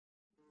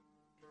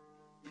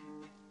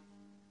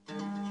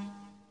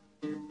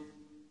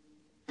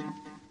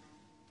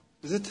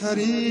ز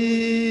طریق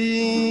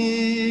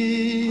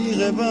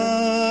بندگی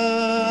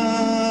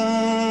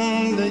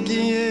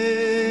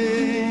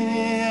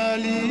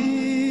علی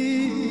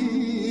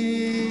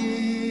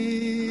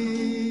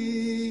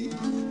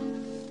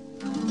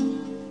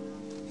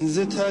ز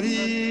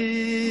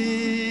طریق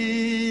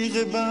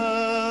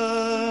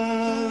بندگی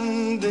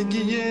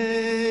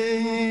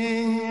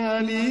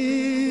علی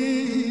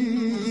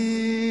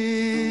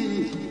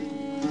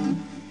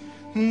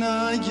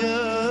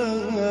نگر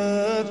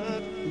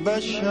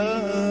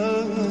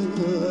بشر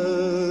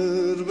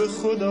به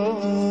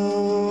خدا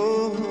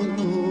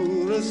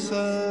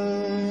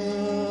رسد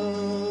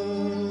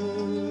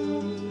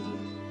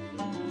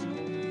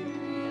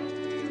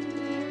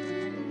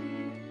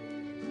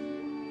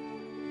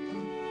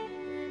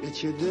به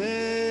چه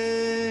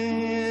دل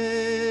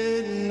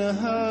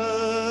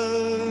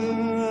نهد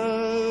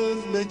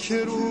به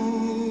که رو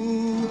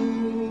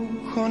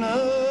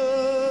کند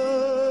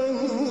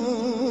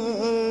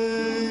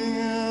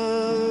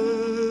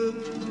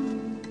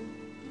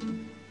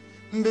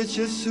به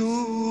چه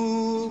سو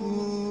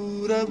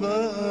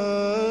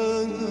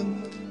رود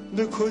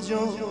به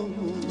کجا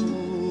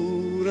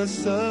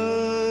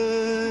رسد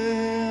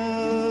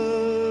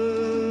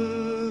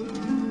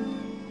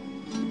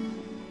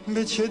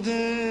به چه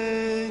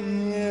دل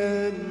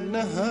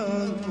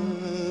نهد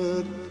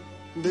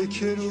به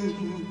که رو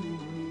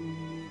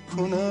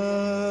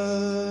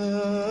کند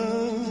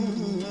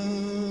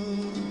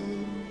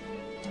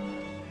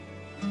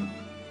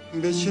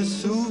به چه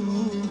سو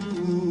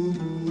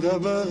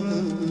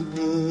رود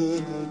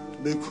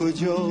به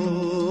کجا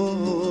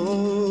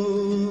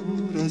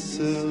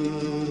رسد.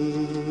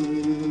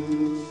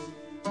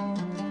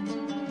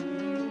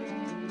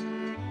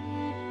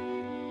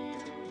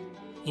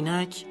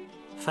 اینک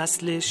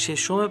فصل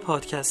 6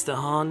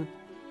 پادکستهان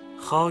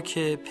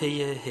خاک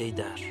پی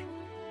حیدر.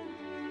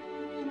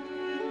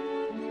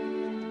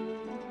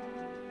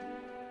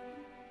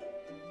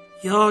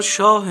 یا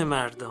شاه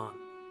مردان،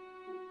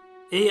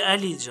 ای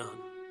علی جان،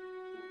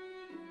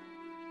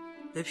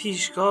 به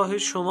پیشگاه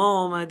شما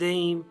آمده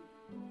ایم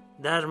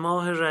در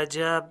ماه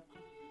رجب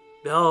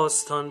به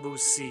آستان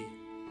بوسی.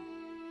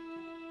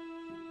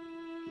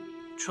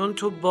 چون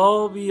تو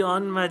بابی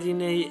آن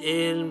مدینه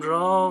علم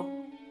را،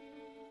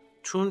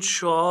 چون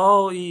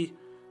شعاعی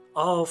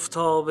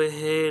آفتاب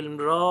حلم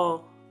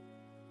را،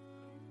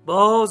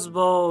 باز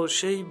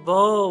باش ای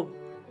باب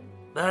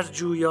بر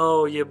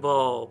جویای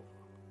باب،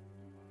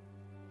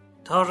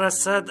 تا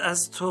رسد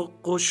از تو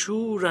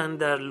قشور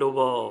اندر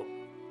لباب.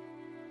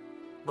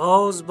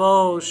 باز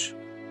باش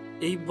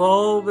ای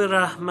باب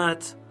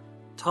رحمت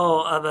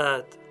تا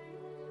ابد،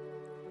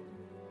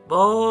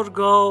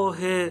 بارگاه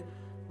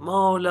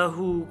ما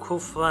له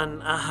کفوا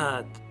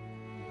احد.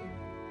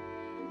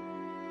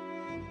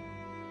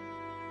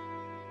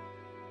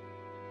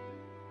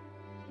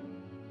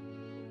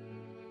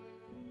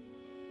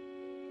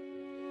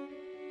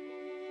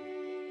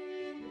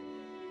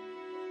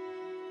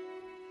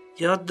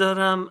 یاد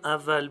دارم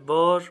اول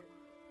بار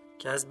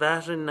که از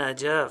بحر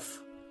نجف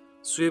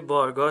سوی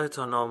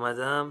بارگاهتان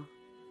آمدم،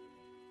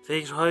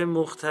 فکرهای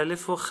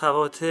مختلف و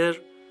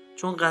خواطر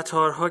چون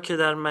قطارها که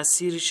در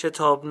مسیری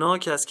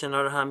شتابناک از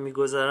کنار هم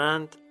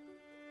می‌گذرند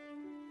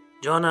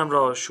جانم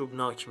را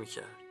آشوبناک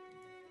می‌کرد.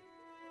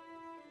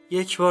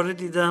 یک بار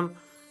دیدم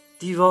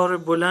دیوار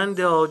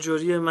بلند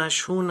آجری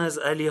مشهون از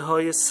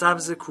علیهای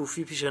سبز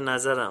کوفی پیش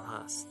نظرم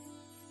هست.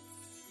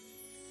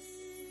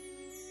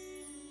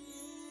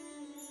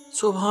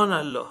 سبحان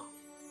الله،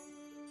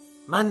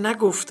 من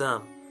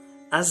نگفتم،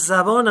 از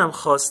زبانم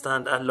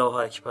خواستند الله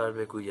اکبر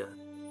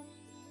بگوید.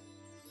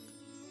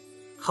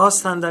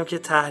 خواستندم که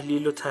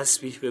تهلیل و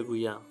تسبیح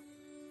بگویم،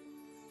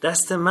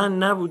 دست من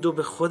نبود و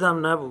به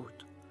خودم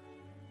نبود.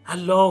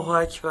 الله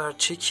اکبر،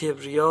 چه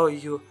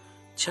کبریایی و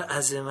چه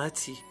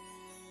عظمتی.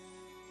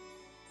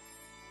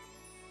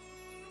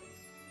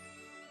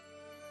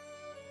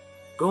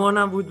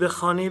 گمانم بود به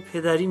خانه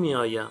پدری می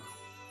آیم،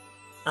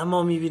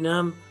 اما می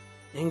بینم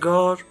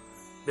انگار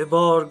به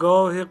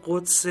بارگاه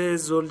قدس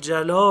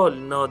ذوالجلال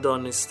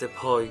نادانسته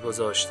پای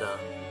گذاشتم.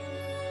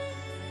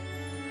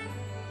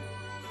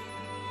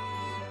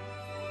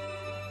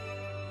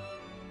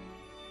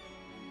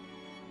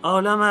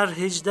 عالم ار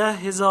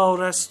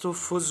 18,000 است و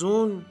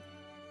فزون،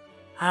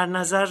 هر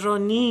نظر را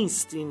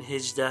نیست این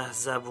 18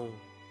 زبون.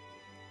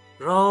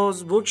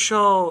 راز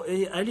بگشا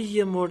ای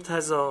علی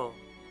مرتضی،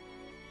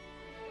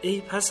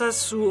 ای پس از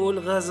سوء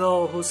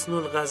القضا حسن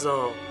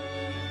القضا.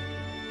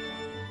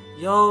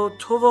 یا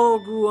تو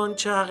واگو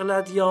آنچه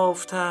عقلت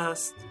یافته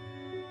است،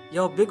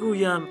 یا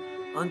بگویم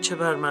آنچه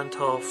بر من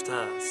تافته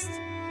است.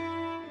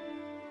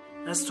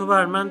 از تو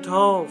بر من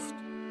تافت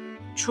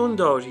چون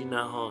داری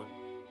نهان،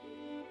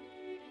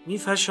 می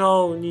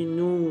فشانی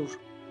نور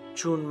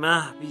چون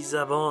مه بی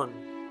زبان.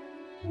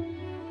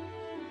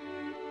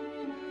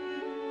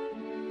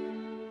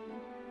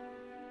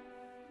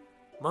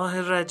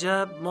 ماه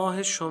رجب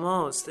ماه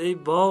شماست ای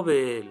باب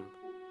علم،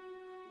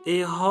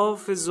 ای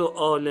حافظ و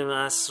عالم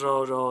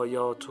اسرار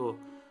آیات و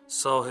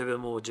صاحب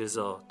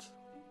معجزات.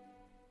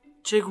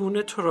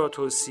 چگونه تو را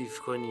توصیف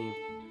کنیم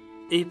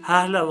ای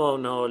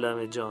پهلوان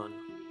عالم جان.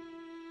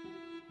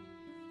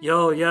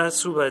 یا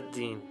یعصوب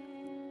الدین،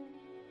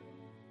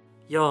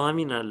 یا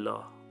امین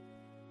الله.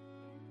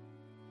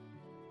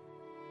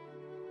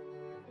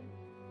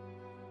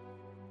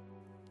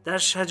 در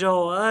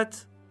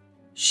شجاعت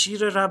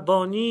شیر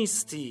ربانی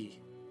استی،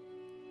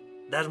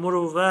 در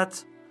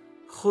مروت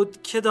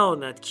خود که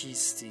داند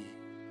کیستی.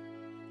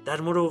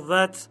 در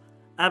مروت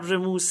ابر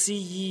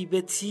موسیی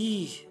به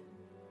تیه،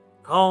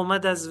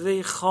 کامد از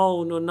وی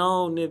خوان و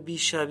نان بی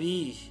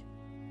شبیه.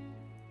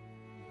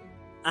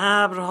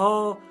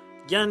 ابرها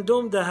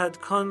گندم دهد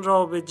کان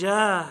را به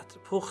جهد،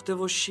 پخته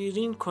و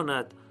شیرین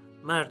کند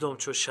مردم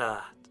چو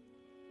شهد.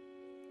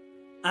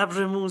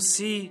 ابر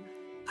موسی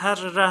پر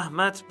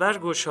رحمت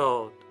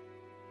برگشاد،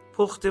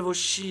 پخته و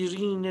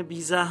شیرین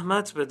بی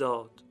زحمت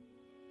بداد.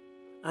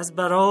 از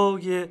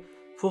برای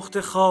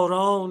پخته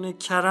خواران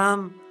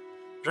کرم،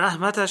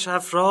 رحمتش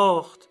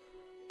افراخت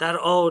در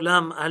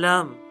عالم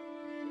علم.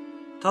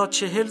 تا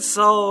 40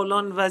 سال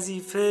آن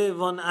وظیفه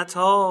وان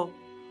عطا،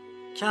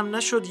 کم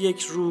نشد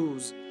یک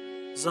روز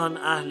زان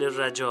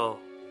اهل رجا.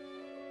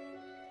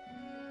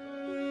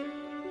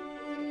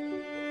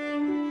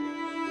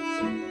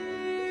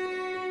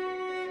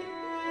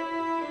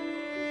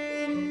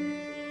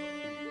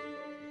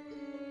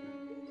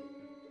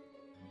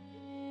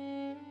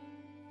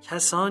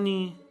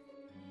 کسانی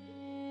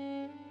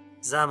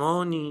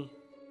زمانی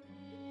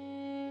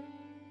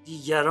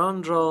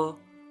دیگران را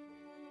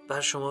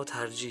بر شما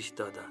ترجیح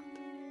دادند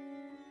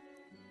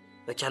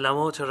و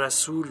کلمات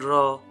رسول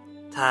را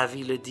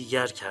تأویل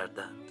دیگر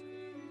کردند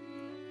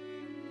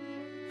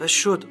و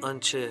شد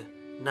آنچه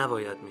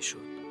نباید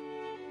میشد.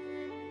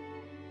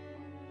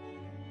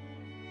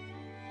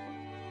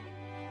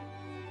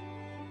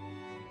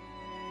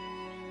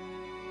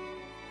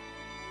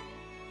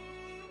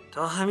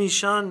 تا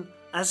همیشان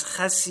از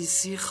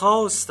خسیسی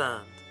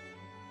خواستند،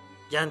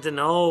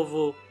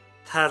 گندناو و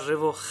تره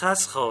و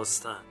خس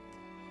خواستند.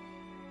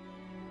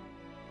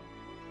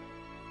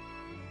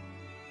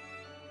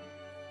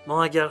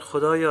 ما اگر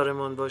خدا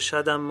یارمان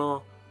باشد،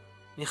 اما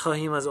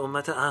می‌خواهیم از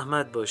امت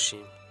احمد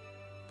باشیم،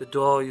 به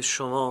دعای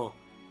شما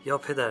یا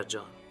پدر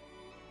جان.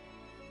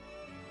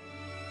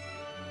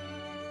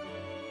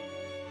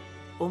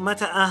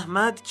 امت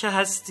احمد که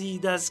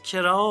هستید از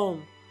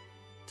کرام،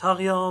 تا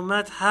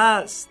قیامت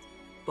هست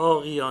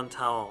باقیان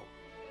تمام.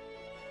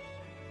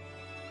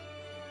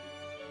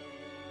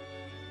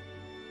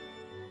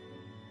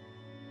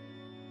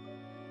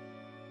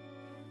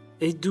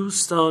 ای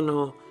دوستان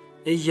و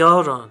ای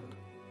یاران،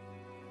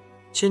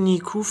 چه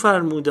نیکو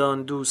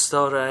فرمودان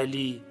دوستار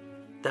علی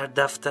در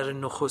دفتر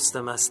نخست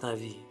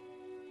مثنوی.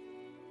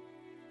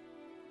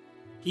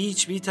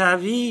 هیچ بی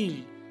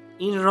تأویل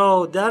این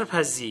را در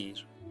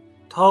پذیر،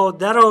 تا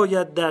در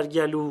آید در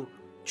گلو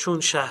چون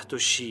شهد و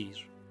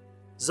شیر.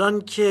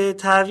 زان که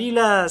تأویل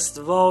است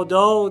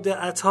واداد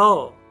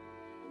عطا،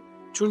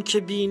 چون که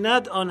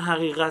بیند آن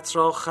حقیقت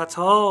را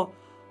خطا.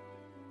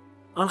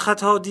 آن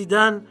خطا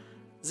دیدن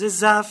ز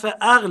ضعف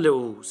عقل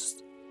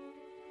اوست،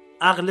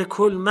 عقل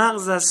کل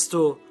مغز است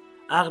و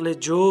عقل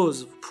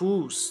جزو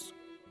پوست.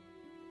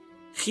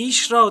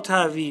 خیش را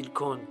تأویل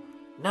کن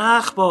نه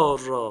اخبار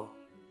را،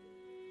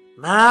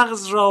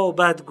 مغز را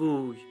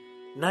بدگوی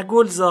نه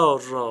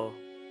گلزار را.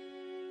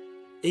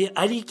 ای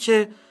علی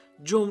که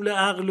جمله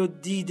عقل و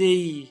دیده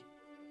ای،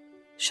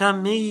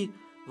 شمه ای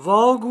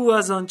واگو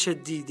از آنچه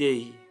دیده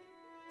ای.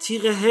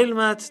 تیغ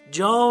حلمت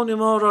جان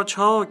ما را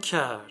چاک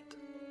کرد،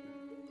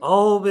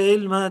 آب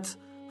علمت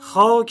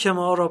خاک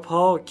ما را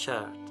پاک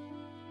کرد.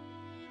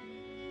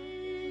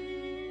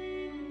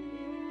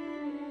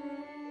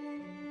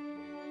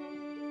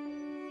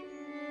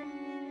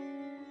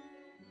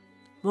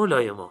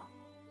 مولای ما،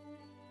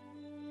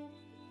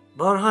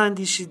 بارها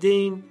اندیشیده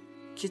این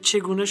که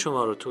چگونه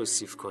شما را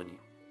توصیف کنیم.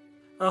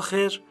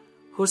 آخر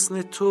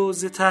حسن تو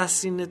ز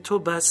تحسین تو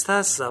بسته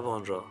است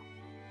زبان را.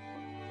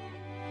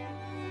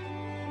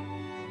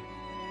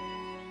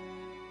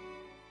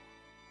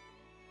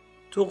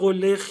 تو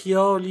قله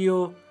خیالی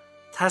و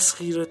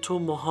تسخیر تو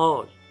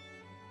محال،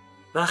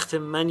 وقت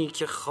منی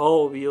که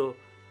خوابی و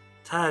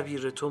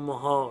تعبیر تو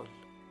محال.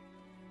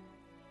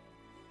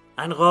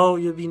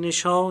 عنقای بی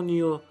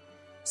نشانی و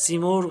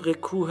سیمرغ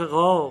کوه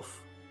قاف،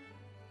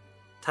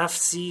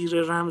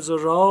 تفسیر رمز و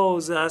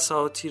راز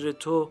اساطیر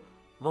تو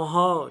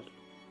محال.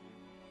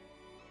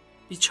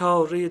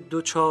 بیچاره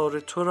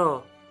دوچاره تو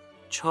را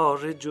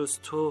چاره جز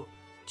تو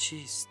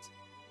چیست؟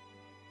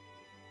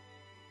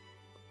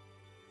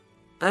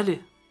 بله،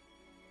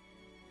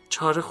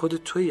 چاره خود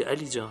تویی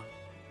علی جان.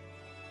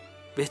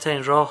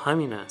 بهترین راه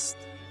همین است.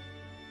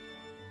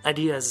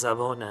 علی از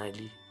زبان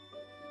علی.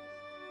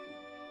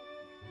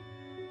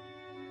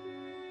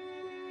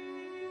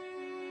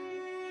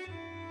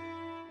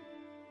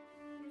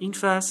 این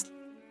فصل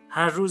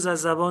هر روز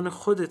از زبان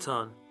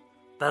خودتان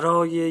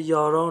برای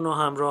یاران و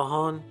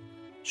همراهان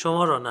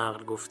شما را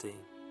نقل گفته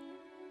ایم.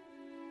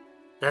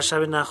 در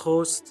شب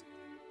نخست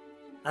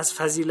از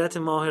فضیلت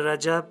ماه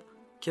رجب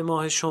که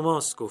ماه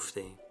شماست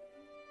گفته ایم.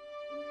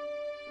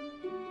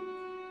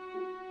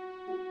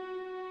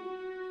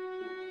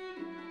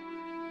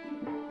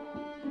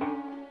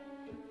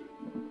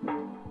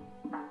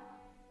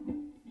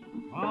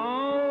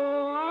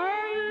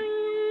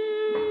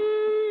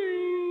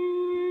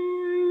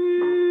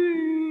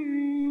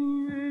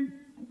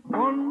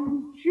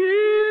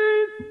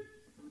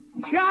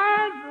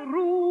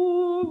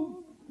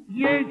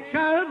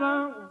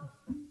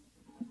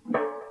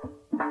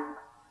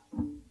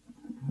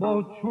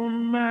 چون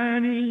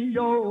منی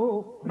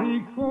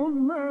یاری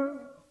کنم.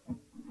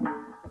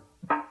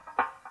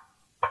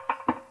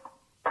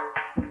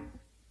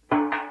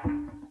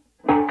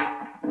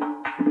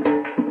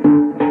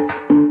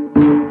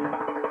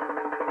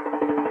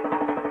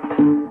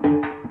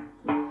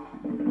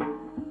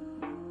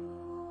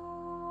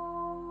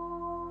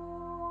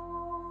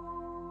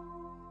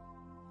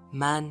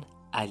 من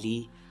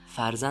علی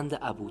فرزند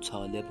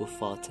ابوطالب و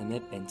فاطمه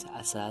بنت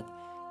اسد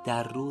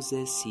در روز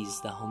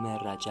 13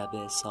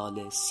 رجب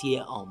سال 30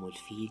 عام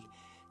الفیل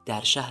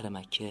در شهر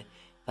مکه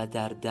و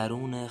در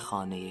درون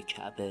خانه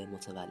کعبه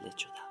متولد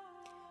شدم.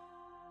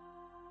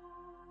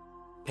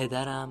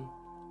 پدرم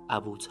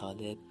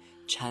ابوطالب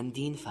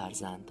چندین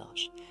فرزند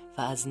داشت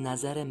و از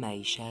نظر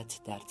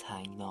معیشت در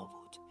تنگنا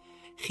بود.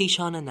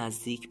 خویشان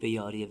نزدیک به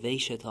یاری وی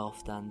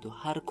شتافتند و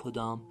هر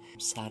کدام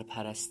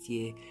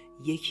سرپرستی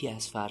یکی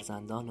از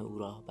فرزندان او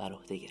را بر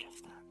عهده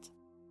گرفتند.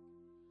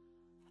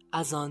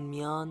 از آن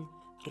میان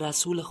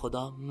رسول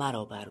خدا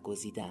مرا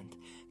برگزیدند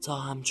تا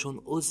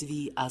همچون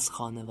عضوی از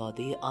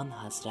خانواده آن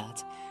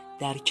حضرت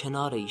در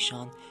کنار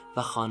ایشان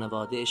و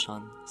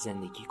خانوادهشان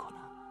زندگی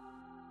کنم.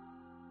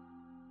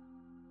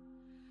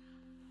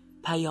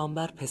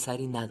 پیامبر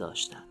پسری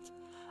نداشتند،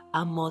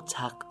 اما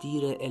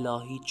تقدیر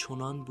الهی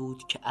چنان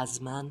بود که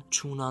از من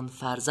چونان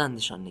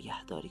فرزندشان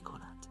نگهداری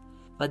کنند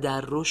و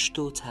در رشد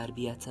و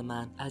تربیت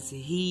من از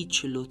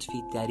هیچ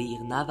لطفی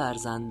دریغ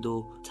نورزند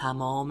و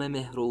تمام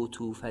مهر و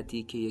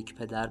عطوفتی که یک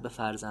پدر به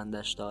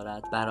فرزندش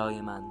دارد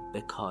برای من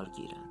به کار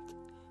گیرند،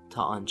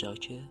 تا آنجا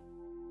که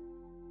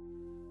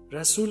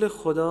رسول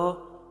خدا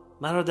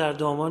مرا در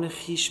دامان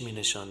خیش می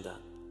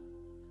نشاندند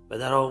و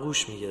در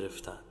آغوش می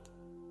گرفتند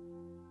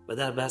و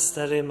در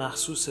بستر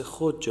مخصوص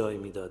خود جای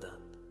می دادند.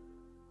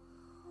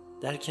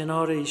 در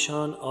کنار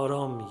ایشان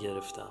آرام می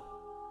گرفتم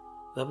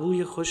و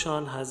بوی خوش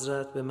آن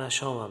حضرت به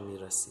مشامم می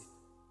رسید.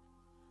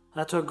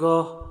 حتی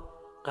گاه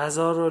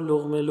غذا را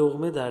لقمه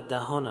لقمه در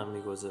دهانم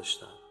می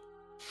گذاشتند.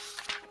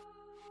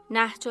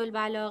 نهج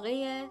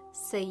البلاغه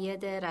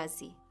سید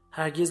رضی.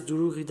 هرگز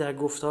دروغی در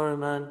گفتار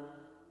من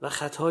و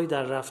خطایی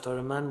در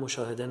رفتار من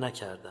مشاهده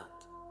نکردند.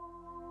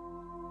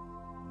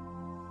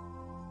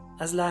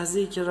 از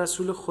لحظه‌ای که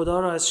رسول خدا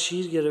را از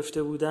شیر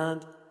گرفته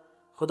بودند،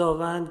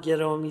 خداوند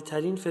گرامی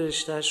ترین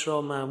فرشته‌اش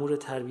را مأمور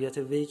تربیت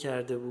وی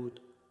کرده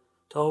بود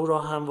تا او را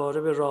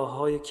همواره به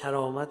راه‌های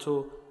کرامت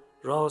و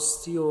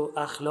راستی و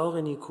اخلاق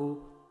نیکو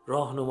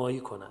راهنمایی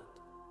کند.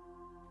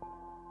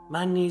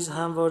 من نیز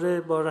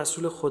همواره با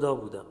رسول خدا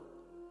بودم،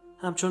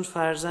 همچون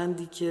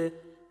فرزندی که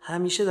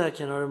همیشه در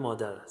کنار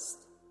مادر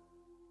است.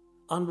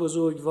 آن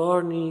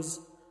بزرگوار نیز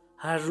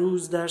هر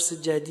روز درس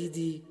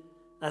جدیدی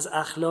از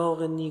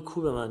اخلاق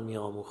نیکو به من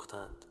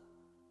می‌آموختند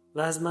و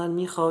از من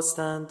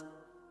می‌خواستند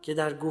که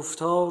در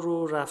گفتار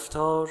و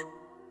رفتار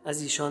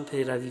از ایشان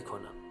پیروی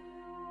کنم.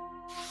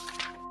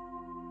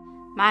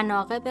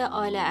 مناقب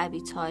آل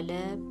ابی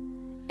طالب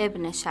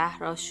ابن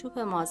شهرآشوب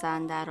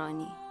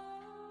مازندرانی.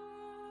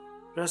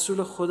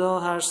 رسول خدا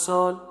هر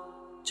سال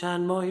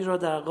چند ماهی را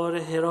در غار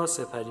حرا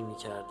سپری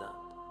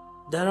می‌کردند.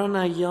 در آن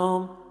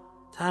ایام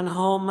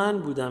تنها من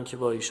بودم که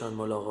با ایشان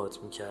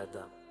ملاقات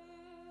می‌کردم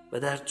و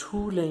در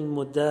طول این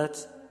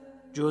مدت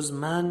جز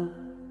من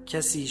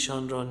کسی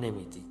ایشان را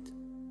نمی‌دید.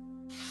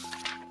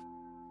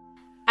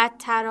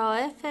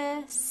 الطرائف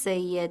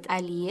سید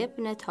علی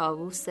ابن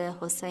طاووس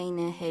حسین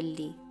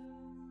هلی.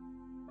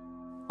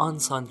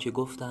 آنسان که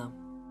گفتم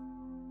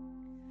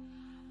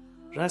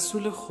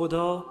رسول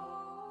خدا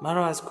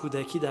مرا از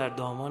کودکی در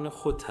دامان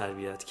خود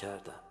تربیت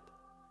کردند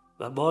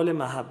و بال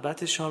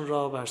محبتشان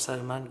را بر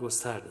سر من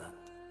گستردند.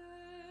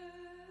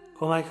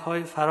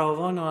 کمک‌های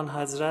فراوان آن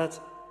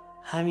حضرت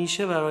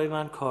همیشه برای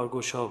من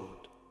کارگشا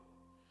بود.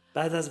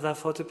 بعد از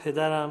وفات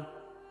پدرم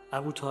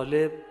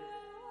ابوطالب،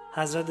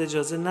 حضرت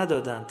اجازه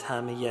ندادند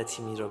طعم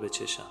یتیمی را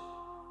بچشم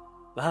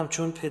و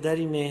همچون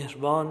پدری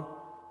مهربان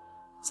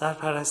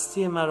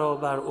سرپرستی مرا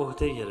بر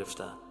عهده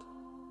گرفتند.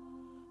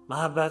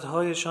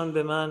 محبت‌هایشان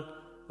به من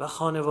و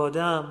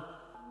خانواده‌ام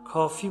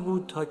کافی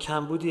بود تا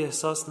کمبودی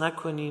احساس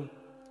نکنیم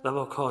و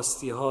با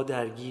کاستی‌ها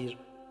درگیر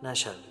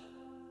نشویم.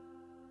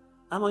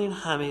 اما این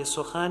همه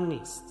سخن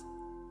نیست،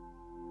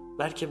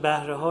 بلکه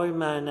بهره‌های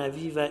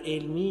معنوی و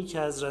علمی که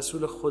از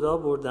رسول خدا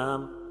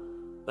بردم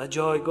و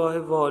جایگاه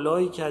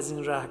والایی که از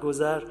این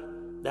رهگذر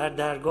در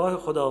درگاه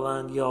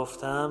خداوند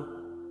یافتم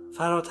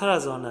فراتر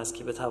از آن است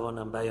که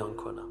بتوانم بیان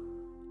کنم.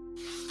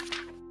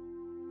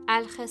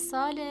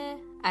 الخصال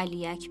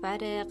علی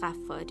اکبر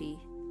غفاری.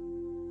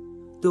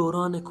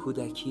 دوران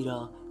کودکی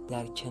را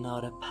در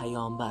کنار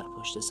پیامبر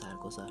پشت سر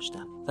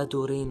گذاشتم و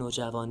دوره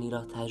نوجوانی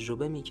را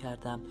تجربه می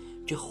کردم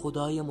که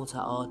خدای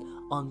متعال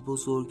آن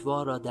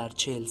بزرگوار را در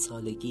 40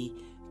 سالگی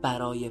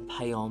برای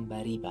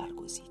پیامبری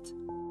برگزید.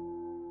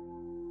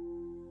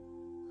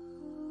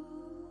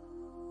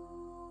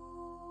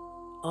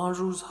 آن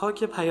روزها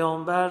که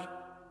پیامبر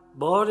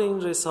بار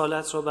این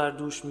رسالت را بر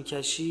دوش می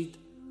کشید،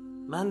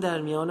 من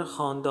در میان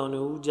خاندان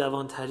او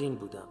جوانترین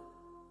بودم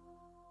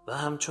و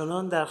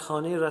همچنان در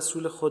خانه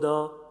رسول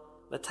خدا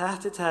و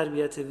تحت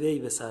تربیت وی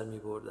به سر می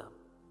بردم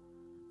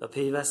و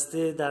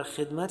پیوسته در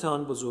خدمت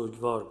آن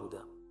بزرگوار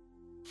بودم.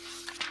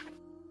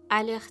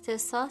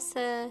 الاختصاص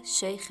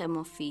شیخ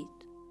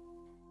مفید.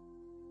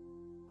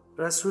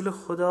 رسول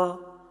خدا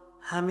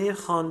همه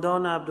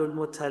خاندان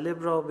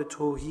عبدالمطلب را به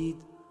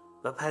توحید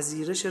و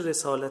پذیرش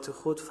رسالت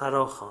خود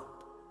فراخواند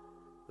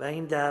و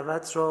این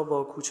دعوت را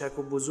با کوچک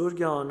و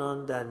بزرگ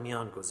آنان در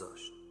میان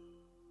گذاشت.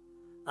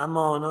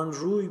 اما آنان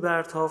روی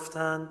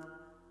برتافتند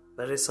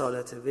و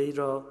رسالت وی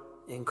را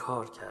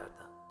انکار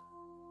کردند.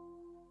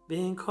 به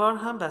انکار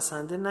هم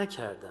بسنده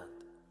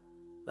نکردند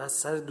و از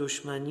سر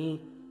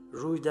دشمنی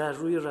روی در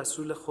روی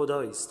رسول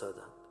خدا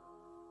ایستادند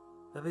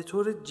و به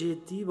طور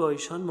جدی با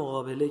ایشان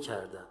مقابله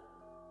کردند،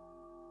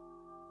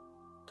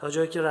 تا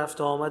جایی که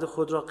رفت و آمد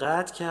خود را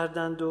قطع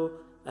کردند و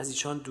از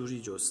ایشان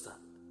دوری جستند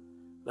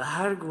و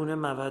هر گونه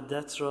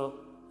مودت را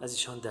از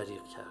ایشان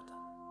دریغ کردند.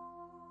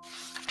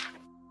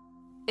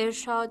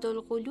 ارشاد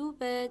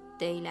القلوب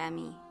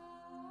دیلمی.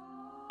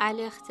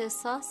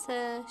 الاختصاص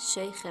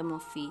شیخ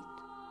مفید.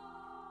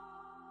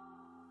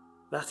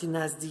 وقتی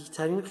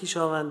نزدیکترین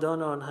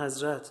خویشاوندان آن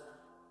حضرت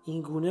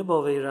این گونه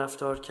با وی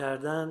رفتار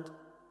کردند،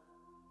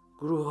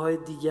 گروه‌های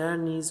دیگر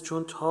نیز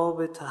چون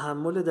تاب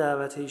تحمل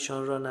دعوت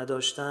ایشان را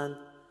نداشتند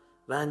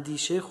و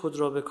اندیشه خود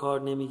را به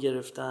کار نمی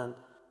گرفتند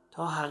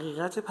تا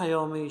حقیقت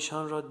پیام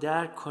ایشان را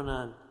درک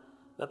کنند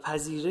و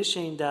پذیرش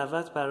این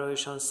دعوت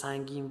برایشان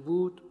سنگین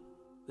بود،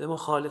 به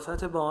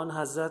مخالفت با آن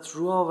حضرت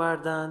رو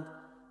آوردند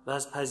و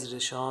از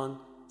پذیرش آن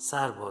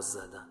سر باز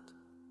زدند.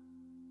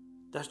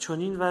 در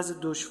چنین وضع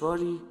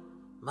دشواری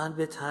من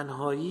به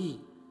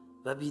تنهایی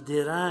و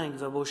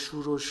بیدرنگ و با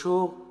شور و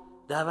شوق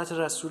دعوت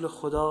رسول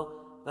خدا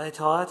و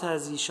اطاعت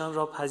از ایشان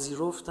را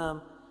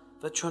پذیرفتم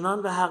و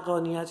چنان به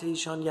حقانیت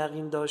ایشان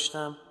یقین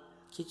داشتم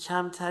که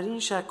کمترین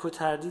شک و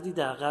تردیدی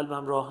در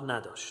قلبم راه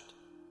نداشت.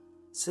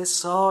 3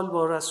 سال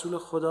با رسول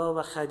خدا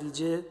و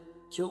خدیجه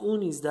که او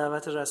نیز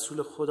دعوت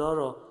رسول خدا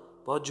را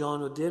با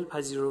جان و دل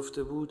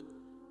پذیرفته بود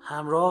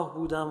همراه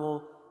بودم و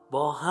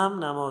با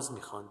هم نماز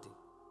می‌خواندیم.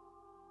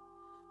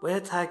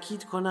 باید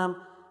تأکید کنم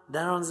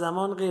در آن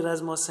زمان غیر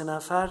از ما 3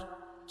 نفر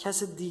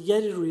کس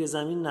دیگری روی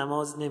زمین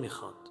نماز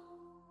نمی‌خواند.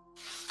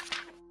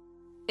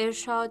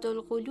 ارشاد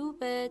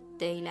القلوب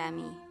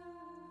دیلمی.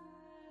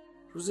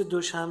 روز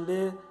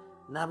دوشنبه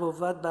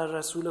نبوت بر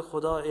رسول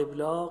خدا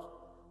ابلاغ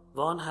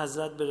و آن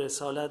حضرت به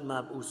رسالت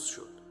مبعوث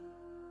شد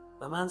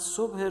و من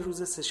صبح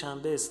روز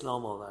سه‌شنبه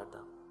اسلام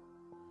آوردم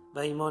و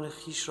ایمان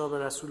خیش را به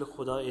رسول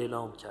خدا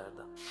اعلام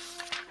کردم.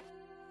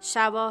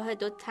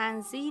 شواهد و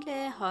تنزیل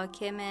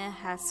حاکم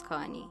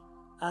حسکانی.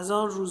 از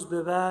آن روز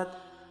به بعد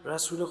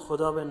رسول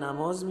خدا به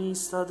نماز می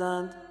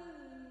ایستادند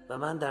و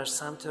من در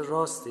سمت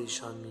راست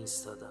ایشان می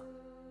ایستادم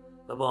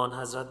و با آن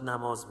حضرت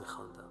نماز می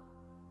خواندم.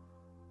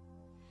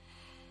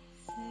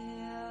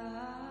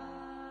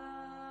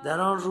 در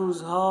آن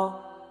روزها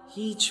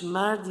هیچ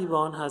مردی با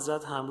آن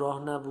حضرت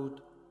همراه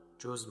نبود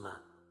جز من.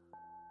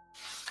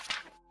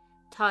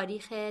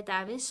 تاریخ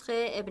دمشق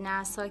ابن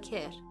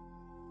عساکر.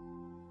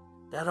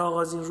 در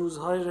آغازین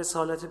روزهای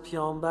رسالت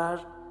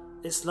پیامبر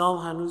اسلام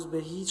هنوز به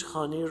هیچ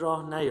خانه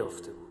راه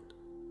نیافته بود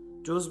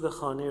جز به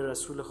خانه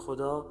رسول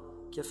خدا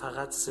که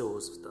فقط 3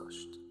 عضو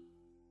داشت: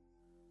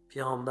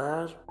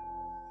 پیامبر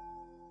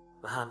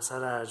و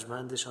همسر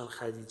ارجمندشان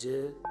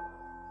خدیجه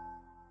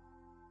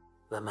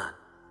و من.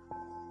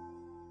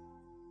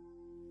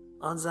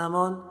 آن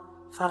زمان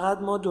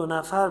فقط ما 2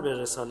 نفر به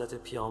رسالت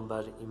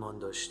پیامبر ایمان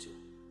داشتیم.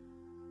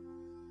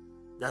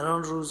 در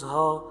آن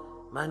روزها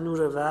من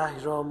نور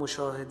وحی را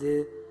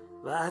مشاهده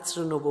و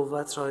عطر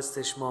نبوت را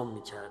استشمام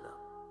می کردم.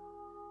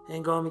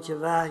 هنگامی که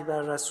وحی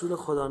بر رسول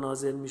خدا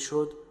نازل می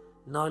شد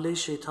ناله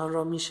شیطان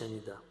را می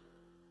شنیدم.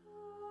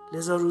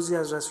 لذا روزی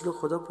از رسول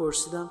خدا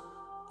پرسیدم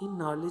این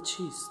ناله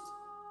چیست؟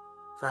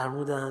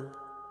 فرمودند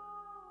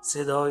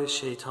صدای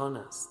شیطان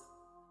است.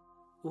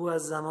 او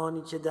از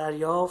زمانی که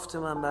دریافت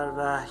من بر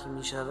وحی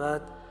می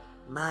شود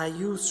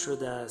مایوس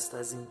شده است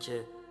از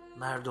اینکه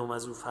مردم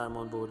از او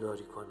فرمان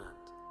برداری کنند.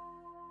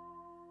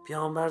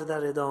 پیامبر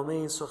در ادامه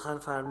این سخن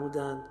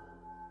فرمودند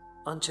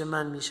آنچه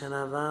من می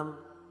شنوم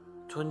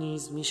تو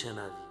نیز می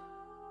شنوی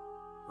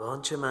و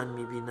آنچه من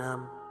می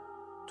بینم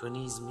تو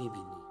نیز می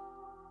بینی،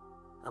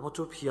 اما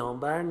تو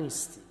پیامبر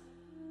نیستی،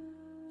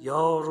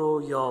 یار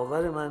و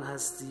یاور من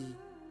هستی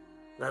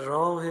و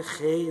راه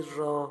خیر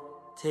را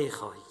طی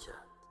خواهی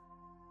کرد.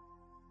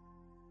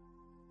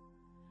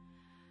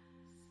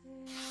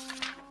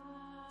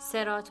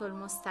 صراط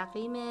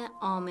المستقیم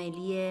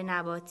عاملی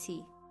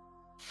نباتی.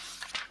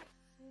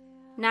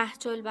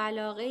 نهج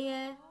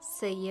البلاغه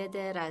سید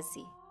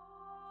رضی.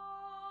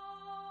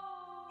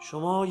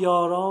 شما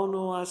یاران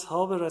و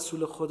اصحاب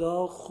رسول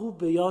خدا خوب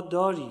به یاد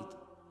دارید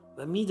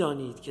و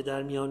می‌دانید که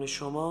در میان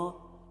شما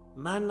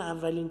من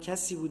اولین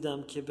کسی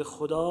بودم که به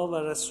خدا و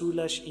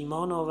رسولش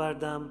ایمان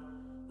آوردم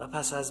و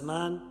پس از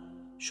من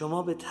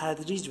شما به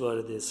تدریج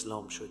وارد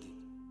اسلام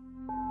شدید.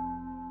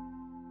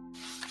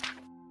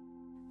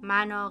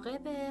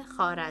 مناقب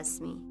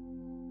خوارزمی.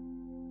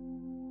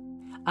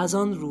 از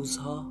آن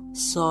روزها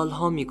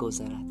سالها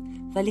می‌گذرد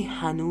ولی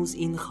هنوز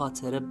این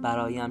خاطره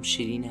برایم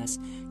شیرین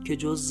است که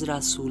جز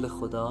رسول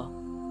خدا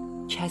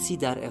کسی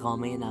در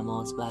اقامه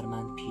نماز بر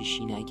من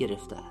پیشی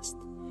نگرفته است.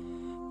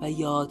 و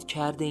یاد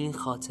کرده این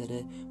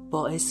خاطره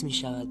باعث می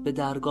شود به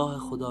درگاه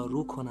خدا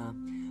رو کنم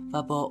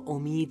و با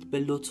امید به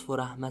لطف و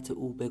رحمت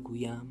او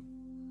بگویم: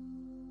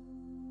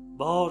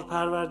 بار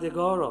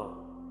پروردگارا،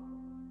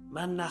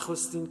 من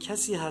نخستین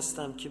کسی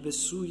هستم که به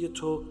سوی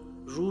تو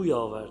روی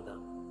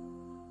آوردم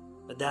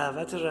و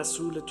دعوت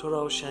رسول تو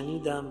را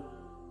شنیدم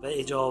و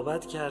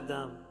اجابت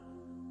کردم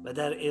و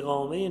در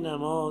اقامه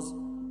نماز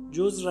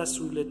جز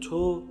رسول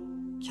تو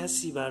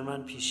کسی بر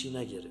من پیشی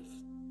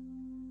نگرفت.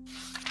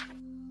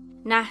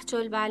 نهج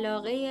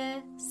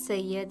البلاغه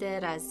سید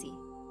رضی.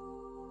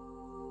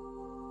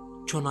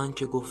 چنان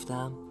که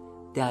گفتم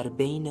در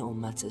بین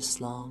امت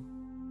اسلام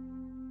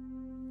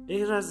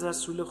غیر از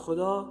رسول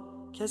خدا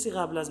کسی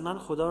قبل از من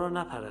خدا را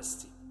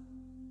نپرستید.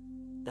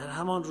 در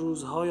همان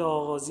روزهای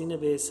آغازین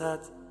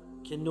بعثت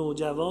که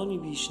نوجوانی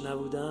بیش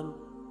نبودم،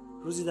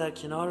 روزی در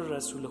کنار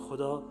رسول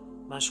خدا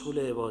مشغول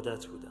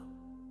عبادت بودم.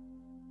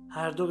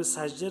 هر دو به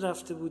سجده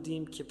رفته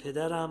بودیم که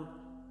پدرم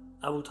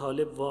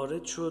ابوطالب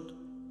وارد شد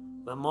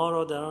و ما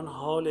را در آن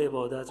حال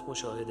عبادت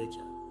مشاهده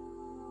کرد.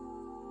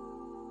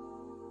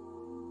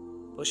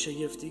 با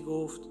شگفتی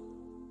گفت: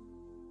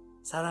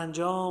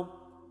 سرانجام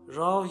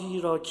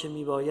راهی را که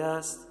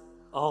میبایست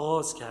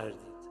آغاز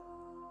کردید.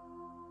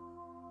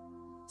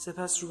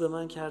 سپس رو به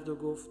من کرد و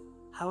گفت: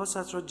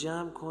 حواست را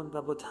جمع کن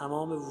و با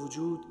تمام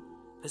وجود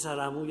پسر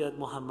عمویت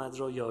محمد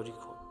را یاری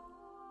کن.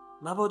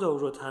 مبادا او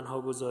را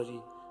تنها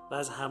گذاری و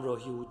از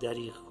همراهی او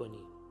دریغ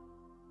کنی.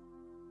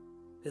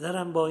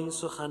 پدرم با این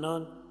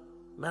سخنان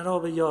مرا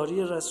به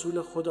یاری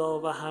رسول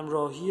خدا و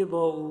همراهی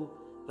با او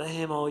و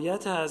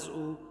حمایت از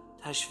او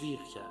تشویق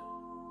کرد.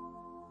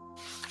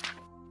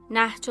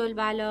 نهج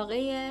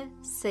البلاغه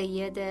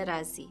سید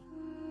رضی.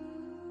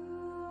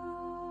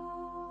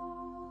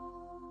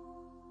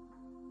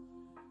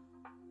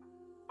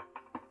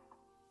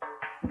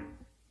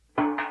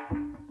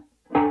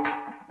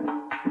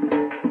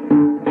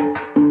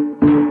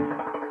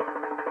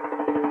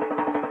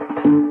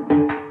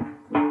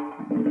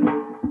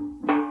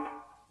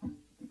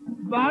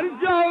 بر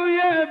جای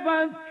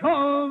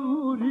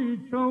بدکاری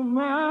چون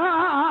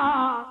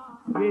من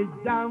به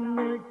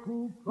دم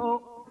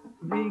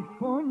کوکاری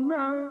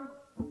کنم،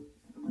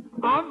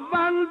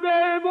 اول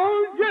به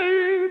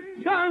موجه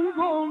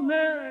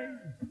چنگونه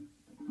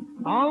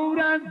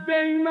آورد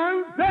بی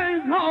من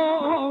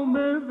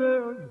پیغامه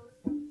به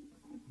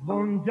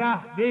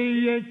وانگه به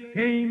یک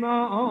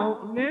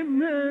پیمانه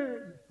من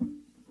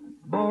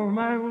با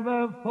من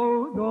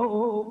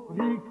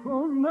وفاداری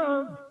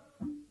کند.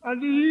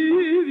 علی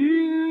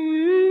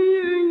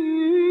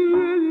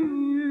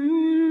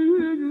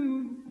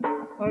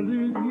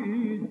علی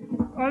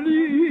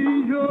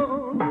علی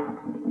جان.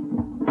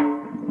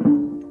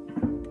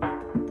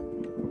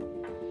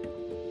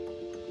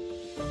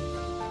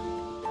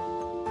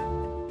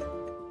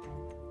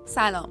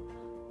 سلام،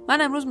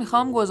 من امروز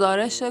میخوام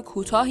گزارش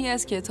کوتاهی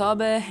از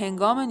کتاب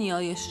هنگام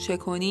نیایش چه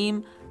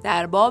کنیم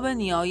در باب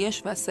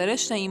نیایش و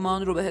سرشت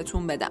ایمان رو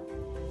بهتون بدم.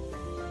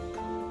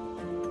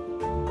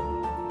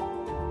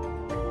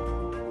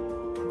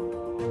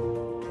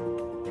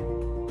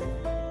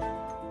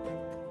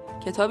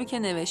 کتابی که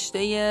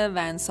نوشته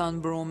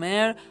ونسان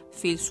برومر،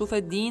 فیلسوف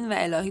دین و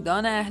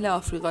الهیدان اهل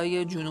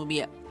آفریقای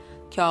جنوبیه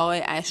که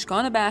آقای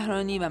اشکان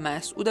بهرانی و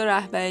مسعود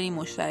رهبری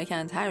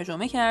مشترکاً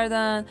ترجمه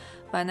کردن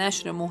و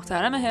نشر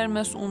محترم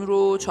هرمس اون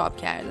رو چاپ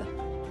کرده.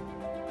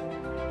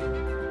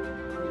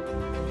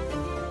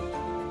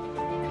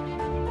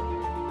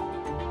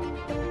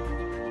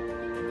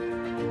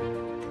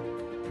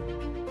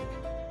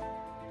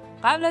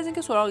 قبل از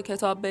اینکه سراغ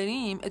کتاب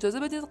بریم اجازه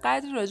بدید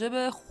قدری راجع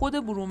به خود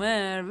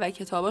برومر و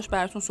کتاباش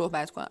براتون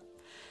صحبت کنم.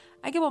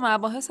 اگه با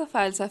مباحث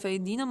فلسفه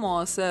دین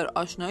معاصر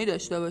آشنایی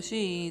داشته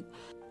باشید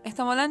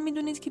احتمالاً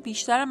میدونید که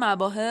بیشتر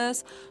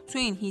مباحث تو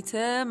این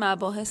هیته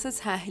مباحث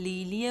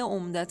تحلیلی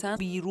عمدتاً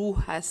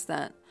بیروح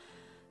هستن.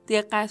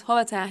 دقت‌ها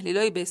و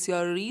تحلیل‌های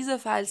بسیار ریز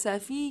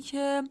فلسفی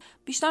که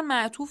بیشتر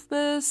معطوف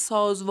به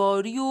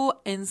سازواری و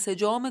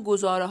انسجام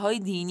گزاره‌های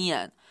دینی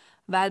هستند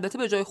و البته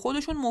به جای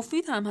خودشون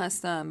مفید هم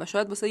هستن و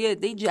شاید واسه یه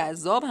عده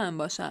جذاب هم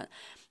باشن،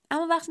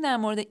 اما وقتی در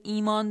مورد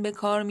ایمان به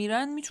کار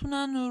میرن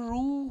میتونن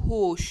روح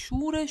و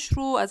شورش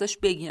رو ازش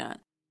بگیرن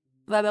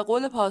و به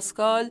قول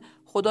پاسکال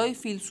خدای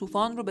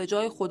فیلسوفان رو به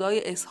جای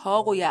خدای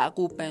اسحاق و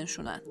یعقوب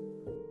بنشونن.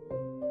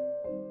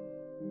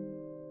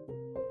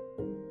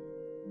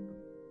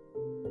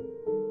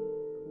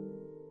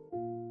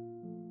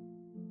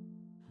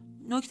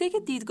 نکته که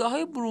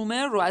دیدگاه‌های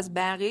برومر رو از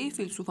بقیه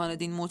فیلسوفان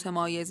دین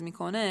متمایز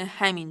میکنه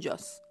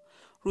همینجاست.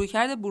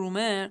 رویکرد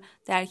برومر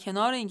در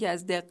کنار اینکه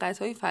از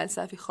دقت‌های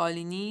فلسفی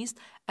خالی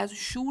نیست، از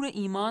شور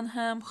ایمان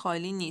هم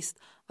خالی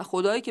نیست و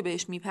خدایی که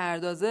بهش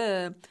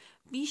میپردازه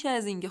بیش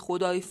از اینکه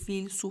خدای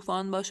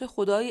فیلسوفان باشه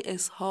خدای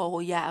اسحاق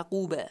و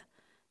یعقوبه.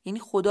 یعنی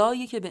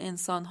خدایی که به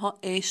انسان‌ها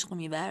عشق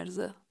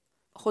می‌ورزه،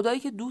 خدایی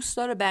که دوست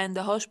داره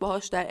بنده‌هاش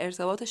باهاش در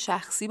ارتباط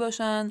شخصی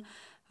باشن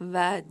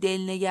و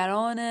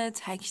دلنگران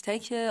تک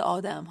تک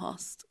آدم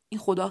هاست. این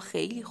خدا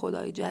خیلی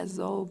خدای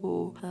جذاب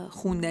و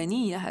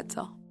خوندنیه.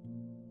 حتی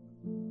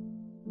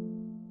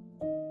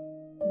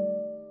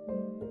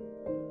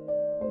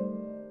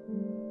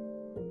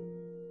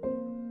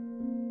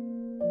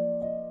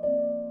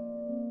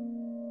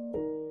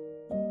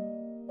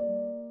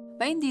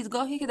و این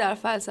دیدگاهی که در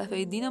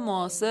فلسفه دین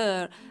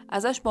معاصر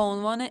ازش با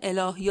عنوان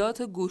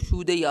الهیات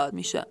گشوده یاد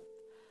میشه.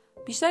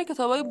 بیشتر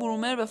کتابای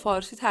برومر به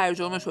فارسی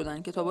ترجمه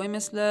شدن، کتابایی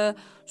مثل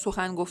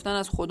سخن گفتن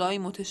از خدای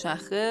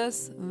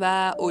متشخص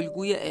و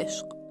الگوی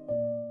عشق.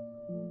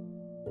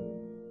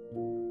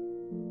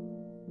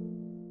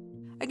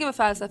 اگه به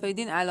فلسفه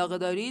دین علاقه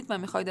دارید و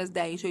میخواید از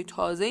دریچه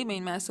تازه‌ای به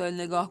این مسائل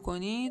نگاه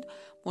کنید،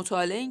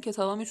 مطالعه این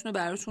کتابا میتونه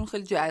براتون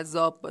خیلی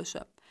جذاب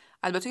باشه.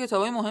 البته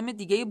کتابای مهم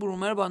دیگه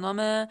برومر با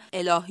نام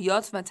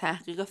الهیات و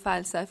تحقیق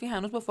فلسفی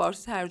هنوز به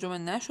فارسی ترجمه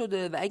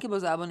نشده و اگه با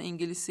زبان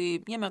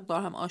انگلیسی یه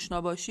مقدار هم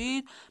آشنا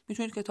باشید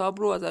میتونید کتاب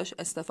رو ازش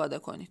استفاده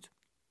کنید.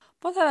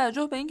 با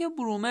توجه به اینکه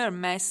برومر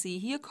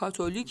مسیحی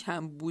کاتولیک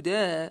هم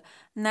بوده،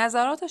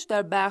 نظراتش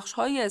در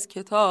بخش‌هایی از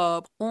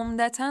کتاب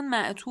عمدتاً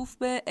معطوف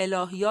به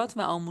الهیات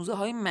و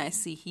آموزه‌های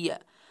مسیحیه.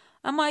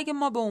 اما اگه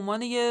ما به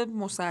عنوان یه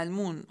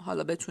مسلمون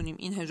حالا بتونیم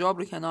این حجاب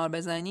رو کنار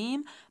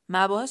بزنیم،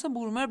 مباحث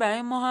برومر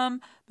برای ما هم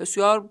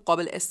بسیار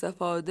قابل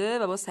استفاده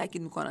و باز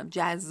تاکید میکنم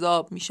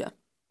جذاب میشه.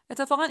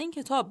 اتفاقا این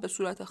کتاب به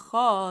صورت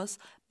خاص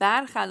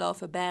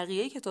برخلاف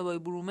بقیه کتابای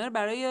برومر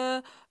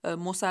برای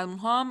مسلمون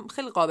ها هم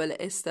خیلی قابل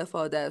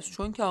استفاده است،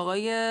 چون که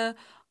آقای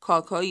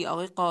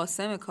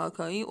قاسم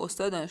کاکایی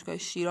استاد دانشگاه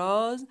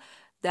شیراز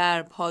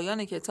در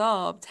پایان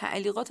کتاب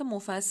تعلیقات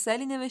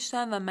مفصلی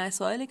نوشتن و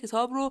مسائل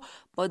کتاب رو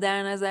با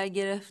در نظر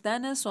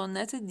گرفتن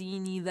سنت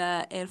دینی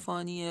و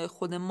عرفانی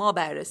خود ما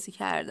بررسی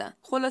کردن.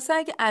 خلاصه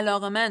اگه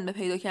علاقه‌مند به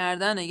پیدا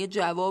کردن یه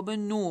جواب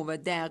نو و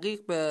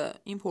دقیق به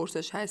این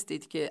پرسش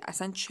هستید که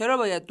اصلا چرا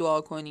باید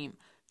دعا کنیم،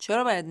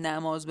 چرا باید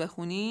نماز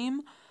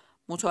بخونیم،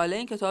 مطالعه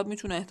این کتاب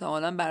میتونه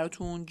احتمالاً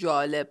براتون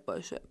جالب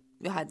باشه،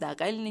 یا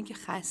حداقل اینه که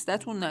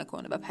خستتون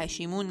نکنه و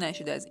پشیمون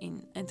نشید از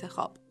این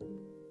انتخاب.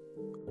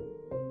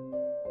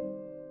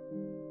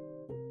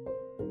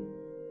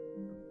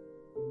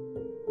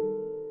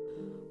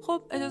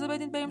 خب اجازه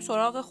بدین بریم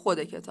سراغ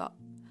خود کتاب.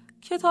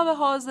 کتاب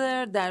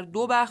حاضر در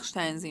 2 بخش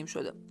تنظیم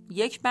شده.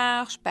 یک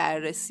بخش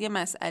بررسی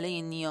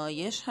مسئله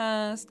نیایش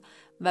هست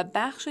و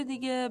بخش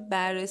دیگه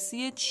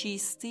بررسی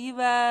چیستی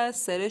و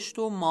سرشت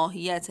و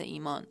ماهیت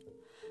ایمان.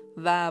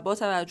 و با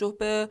توجه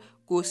به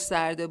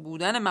گسترده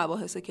بودن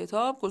مباحث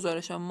کتاب،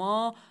 گزارش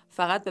ما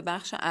فقط به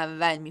بخش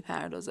اول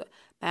میپردازه،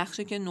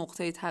 بخشی که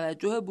نقطه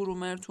توجه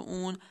برومر تو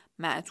اون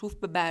معطوف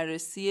به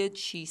بررسی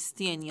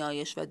چیستی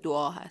نیایش و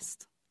دعا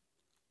هست.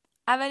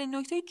 اولین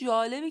نکته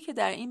جالبی که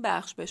در این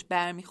بخش بهش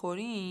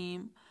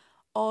برمیخوریم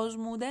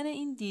آزمودن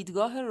این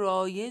دیدگاه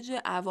رایج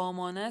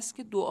عوامانه است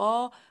که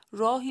دعا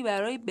راهی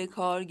برای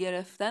بکار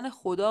گرفتن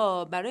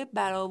خدا برای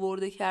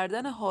برآورده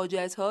کردن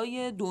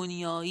حاجتهای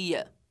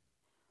دنیاییه.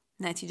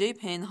 نتیجه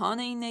پنهان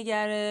این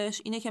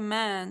نگرش اینه که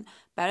من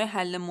برای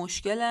حل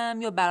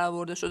مشکلم یا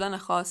برآورده شدن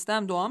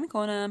خواستم دعا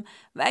میکنم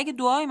و اگه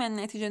دعای من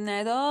نتیجه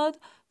نداد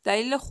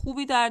دلیل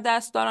خوبی در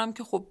دست دارم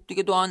که خب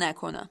دیگه دعا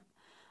نکنم.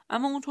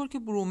 اما اونطور که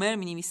برومر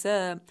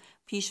می‌نویسه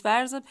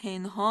پیش‌فرض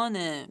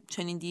پنهان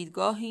چنین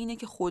دیدگاهی اینه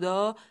که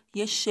خدا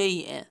یه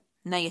شیء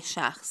نه یه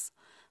شخص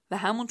و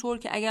همونطور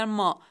که اگر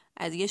ما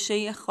از یه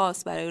شیء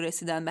خاص برای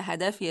رسیدن به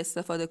هدفی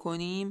استفاده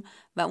کنیم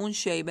و اون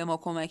شیء به ما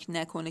کمک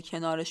نکنه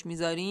کنارش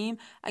میذاریم،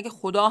 اگه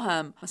خدا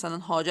هم مثلا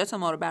حاجت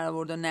ما رو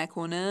برآورده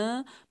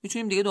نکنه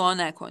میتونیم دیگه دعا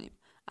نکنیم.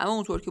 اما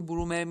اونطور که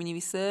برومر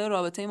می‌نویسه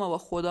رابطه ما با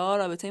خدا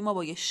رابطه ما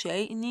با یه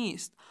شیء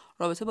نیست،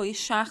 رابطه با یه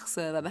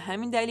شخصه و به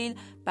همین دلیل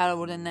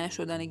برآورده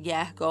نشدن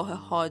گهگاه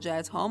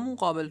حاجت هامون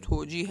قابل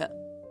توجیهه.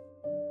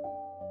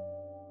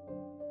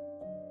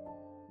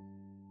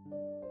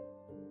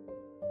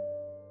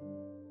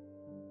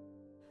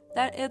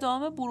 در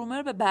ادامه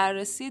برومر به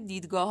بررسی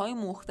دیدگاه‌های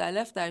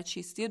مختلف در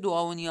چیستی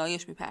دعا و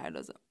نیایش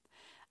میپردازه.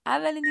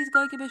 اولین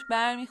دیدگاهی که بهش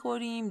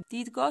برمیخوریم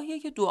دیدگاهیه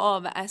که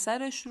دعا و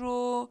اثرش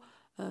رو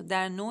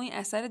در نوعی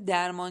اثر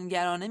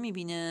درمانگرانه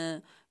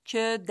میبینه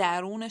که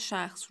درون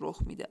شخص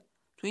رخ میده.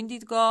 تو این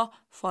دیدگاه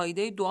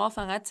فایده دعا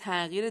فقط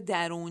تغییر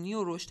درونی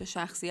و رشد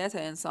شخصیت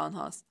انسان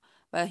هاست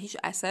و هیچ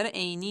اثر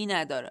عینی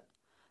نداره.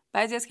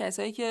 بعضی از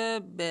کسایی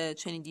که به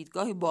چنین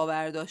دیدگاهی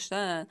باور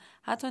داشتن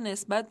حتی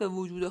نسبت به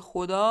وجود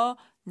خدا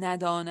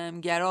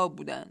ندانمگرا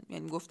بودن،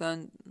 یعنی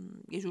گفتن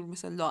یه جور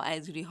مثل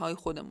لاعذری های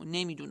خودمون،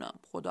 نمیدونم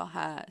خدا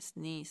هست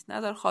نیست،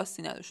 نظر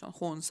خاصی نداشتن،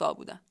 خنثی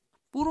بودن.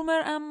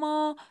 برومر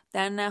اما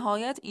در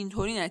نهایت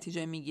اینطوری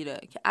نتیجه میگیره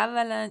که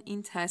اولا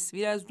این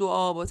تصویر از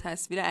دعا با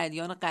تصویر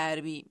ادیان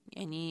غربی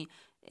یعنی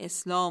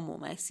اسلام و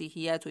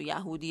مسیحیت و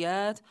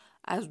یهودیت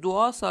از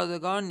دعا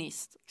سازگار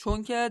نیست،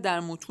 چون که در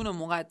متون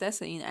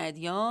مقدس این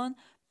ادیان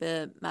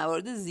به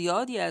موارد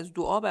زیادی از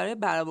دعا برای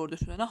برآورده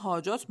شدن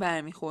حاجات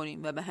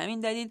برمیخوریم و به همین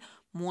دلیل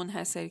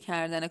منحصر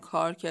کردن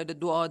کارکرد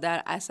دعا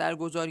در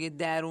اثرگذاری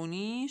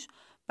درونیش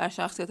بر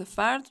شخصیت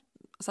فرد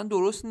اصلا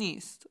درست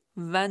نیست.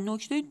 و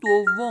نکته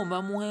دوم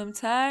و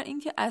مهمتر این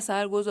که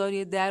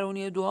اثرگذاری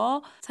درونی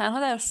دعا تنها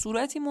در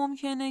صورتی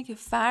ممکنه که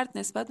فرد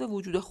نسبت به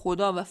وجود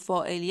خدا و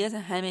فاعلیت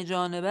همه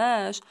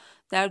جانبش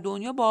در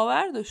دنیا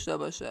باور داشته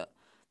باشه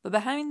و به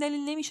همین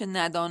دلیل نمیشه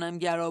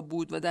ندانمگرا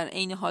بود و در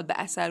عین حال به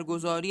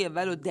اثرگذاری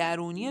ولو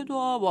درونی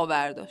دعا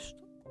باور داشت.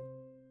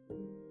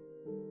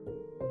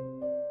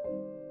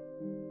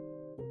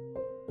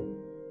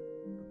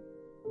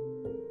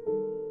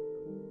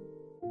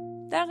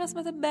 در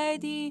قسمت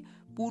بعدی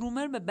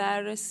برومر به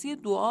بررسی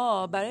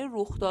دعا برای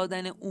رخ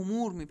دادن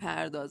امور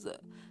میپردازه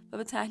و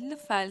به تحلیل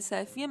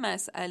فلسفی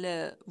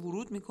مسئله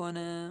ورود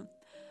میکنه.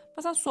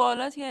 مثلا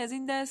سوالاتی از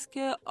این دست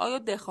که آیا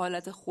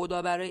دخالت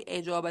خدا برای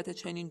اجابت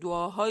چنین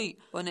دعاهایی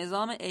با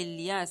نظام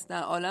علیه است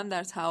در عالم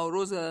در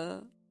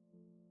تعارضه؟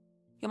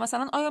 یا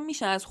مثلا آیا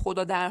میشه از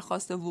خدا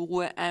درخواست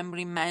وقوع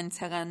امری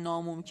منطقاً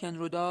ناممکن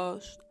رو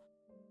داشت؟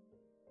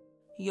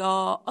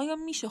 یا آیا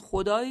میشه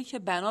خدایی که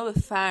بنا به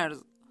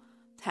فرض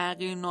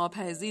تغییر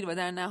ناپذیر و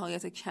در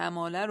نهایت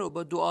کماله رو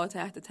با دعا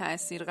تحت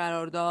تأثیر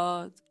قرار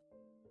داد؟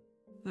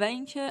 و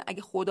اینکه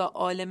اگه خدا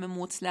عالم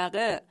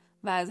مطلقه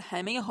و از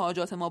همه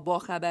حاجات ما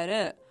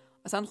باخبره،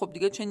 اصلا خب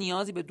دیگه چه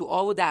نیازی به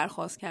دعا و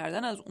درخواست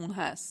کردن از اون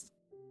هست؟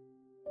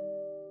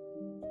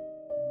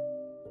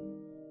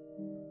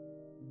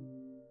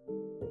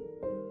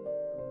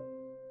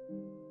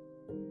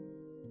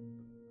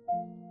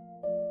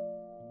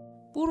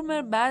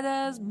 برومر بعد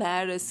از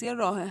بررسی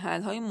راه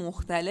حل‌های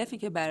مختلفی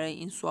که برای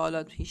این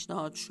سوالات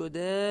پیشنهاد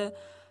شده،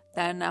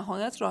 در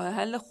نهایت راه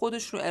حل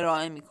خودش رو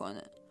ارائه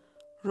میکنه.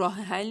 راه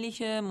حلی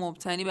که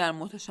مبتنی بر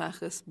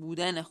متشخص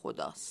بودن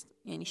خداست،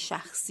 یعنی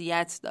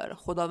شخصیت داره.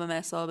 خدا به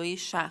مثابه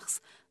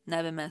شخص،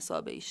 نه به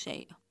مثابه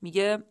شیء.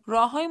 میگه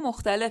راه‌های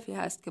مختلفی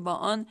هست که با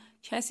آن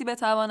کسی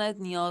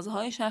بتواند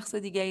نیازهای شخص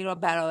دیگری را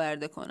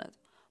برآورده کند.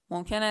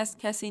 ممکن است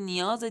کسی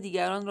نیاز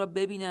دیگران را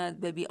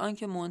ببیند و بی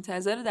آنکه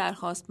منتظر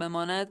درخواست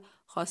بماند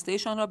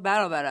خواستهشان را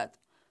برآورد.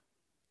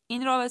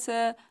 این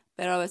رابطه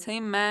به رابطه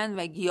من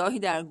و گیاهی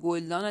در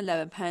گلدان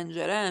لب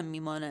پنجره هم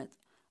میماند.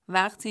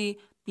 وقتی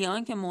بی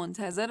آنکه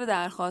منتظر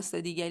درخواست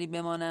دیگری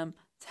بمانم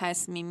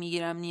تصمیم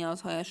میگیرم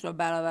نیازهایش را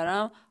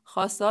برآورم،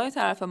 خواسته های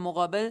طرف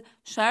مقابل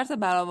شرط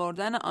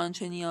برآوردن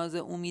آنچه نیاز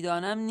او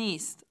میدانم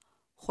نیست.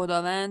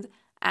 خداوند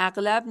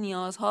اغلب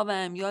نیازها و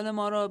امیال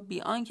ما را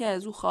بی آنکه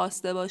از او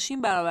خواسته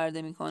باشیم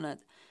برآورده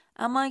می‌کند.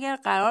 اما اگر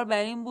قرار بر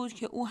این بود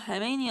که او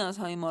همه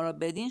نیازهای ما را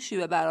بدین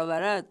شیوه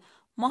برآورد،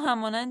 ما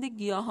همانند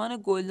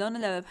گیاهان گلدان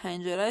لب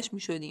پنجره‌اش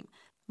می‌شدیم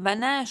و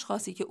نه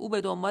اشخاصی که او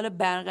به دنبال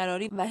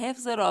برقراری و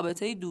حفظ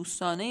رابطه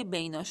دوستانه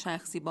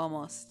بیناشخصی با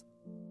ماست.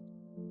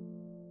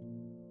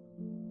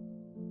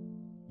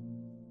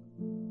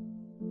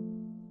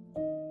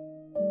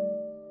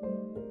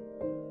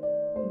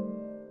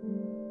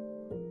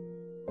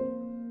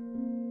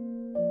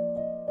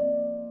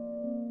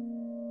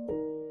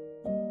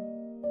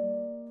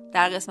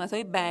 در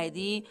قسمت‌های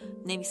بعدی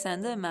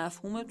نویسنده به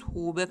مفهوم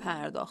توبه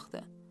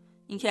پرداخته.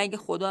 اینکه اگه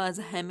خدا از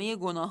همه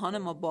گناهان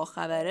ما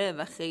باخبره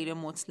و خیر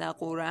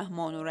مطلق و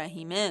رحمان و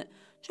رحیمه،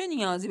 چه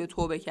نیازی به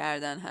توبه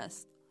کردن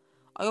هست؟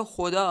 آیا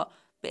خدا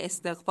به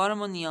استغفار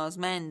ما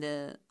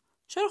نیازمنده؟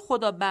 چرا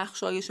خدا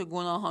بخشایش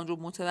گناهان رو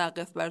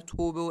متوقف بر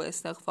توبه و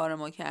استغفار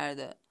ما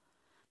کرده؟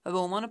 و به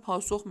عنوان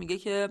پاسخ میگه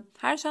که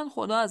هرچند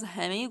خدا از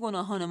همه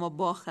گناهان ما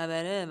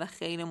باخبره و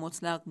خیر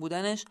مطلق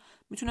بودنش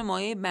میتونه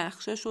مایه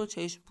بخشش و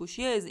چشم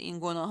پوشی از این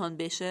گناهان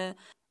بشه،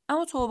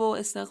 اما توبه و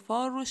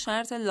استغفار رو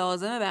شرط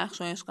لازم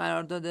بخشایش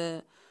قرار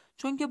داده،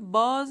 چون که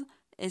باز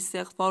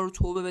استغفار و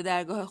توبه به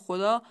درگاه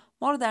خدا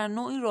ما رو در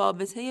نوعی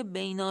رابطه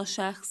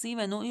بیناشخصی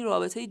و نوعی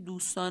رابطه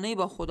دوستانه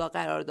با خدا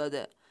قرار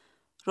داده.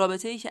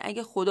 رابطه‌ای که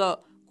اگه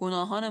خدا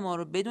گناهان ما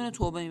رو بدون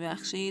توبه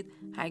میبخشید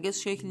هرگز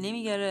شکل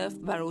نمیگرفت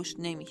و رشد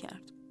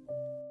نمیکرد.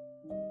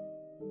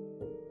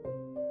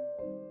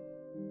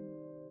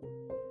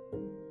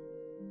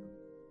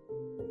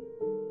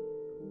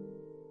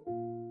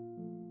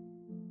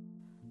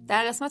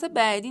 در قسمت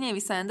بعدی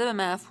نویسنده به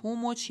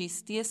مفهوم و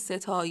چیستی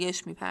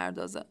ستایش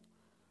میپردازه.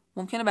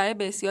 ممکنه برای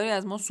بسیاری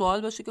از ما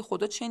سوال باشه که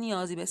خدا چه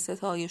نیازی به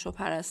ستایش و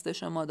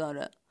پرستش ما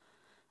داره؟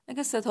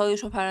 اگه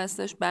ستایش و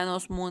پرستش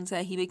بناس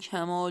منتهی به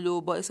کمال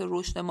و باعث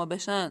رشد ما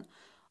بشن،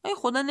 آیا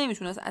خدا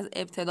نمیتونست از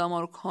ابتدا ما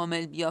رو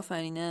کامل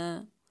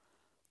بیافرینه؟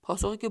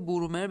 پاسخی که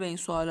برومر به این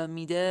سوالا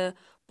میده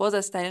باز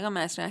از طریق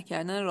مطرح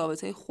کردن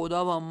رابطه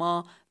خدا با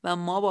ما و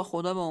ما با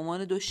خدا به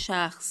عنوان دو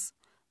شخص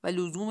و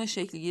لزوم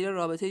شکلگیری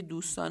رابطه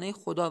دوستانه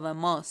خدا و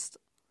ماست.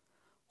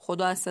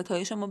 خدا از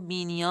ستایش ما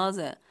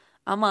بی‌نیازه،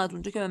 اما از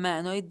اونجا که به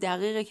معنای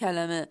دقیق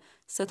کلمه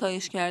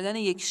ستایش کردن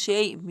یک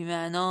شیء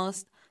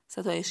بی‌معناست،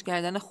 ستایش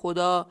کردن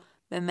خدا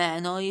به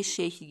معنای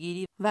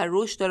شکلگیری و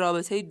رشد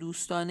رابطه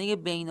دوستانه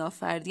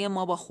بینافردی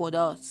ما با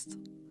خداست.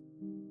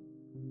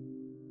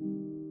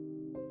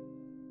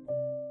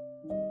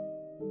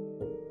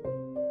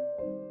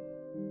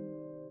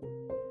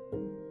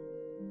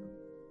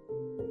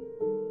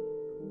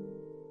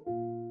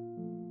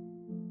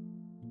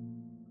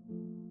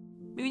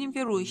 می‌بینیم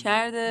که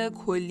رویکرد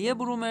کلی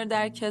برومر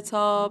در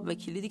کتاب و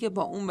کلیدی که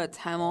با اون به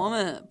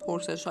تمام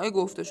پرسش‌های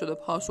گفته شده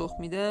پاسخ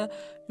میده،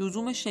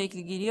 لزوم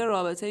شکلگیری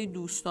رابطه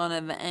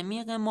دوستانه و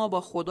عمیق ما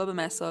با خدا به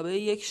مثابه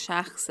یک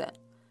شخصه.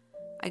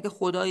 اگه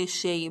خدای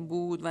شیء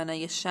بود و نه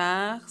یک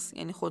شخص،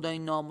 یعنی خدای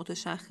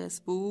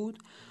نامتشخص بود،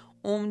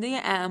 عمده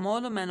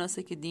اعمال و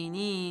مناسک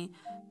دینی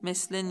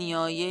مثل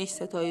نیایش،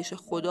 ستایش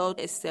خدا،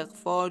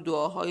 استغفار،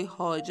 دعاهای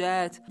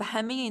حاجت و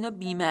همه اینا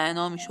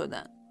بی‌معنا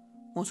می‌شدن.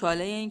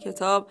 مطالعه این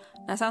کتاب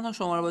نه تنها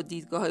شما رو با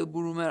دیدگاه‌های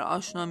برومر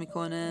آشنا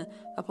میکنه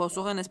و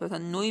پاسخ نسبتا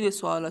نوعی به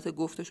سوالات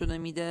گفته شده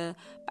میده،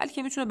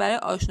 بلکه میتونه برای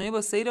آشنایی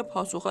با سیر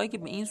پاسخهایی که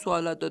به این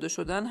سوالات داده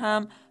شدن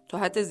هم تا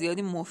حد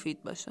زیادی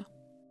مفید باشه.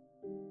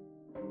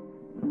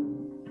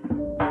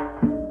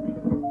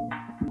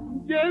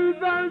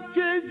 دلبر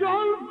که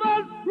جان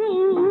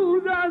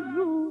فرسود از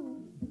او،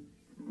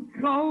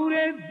 کار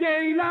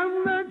دیلم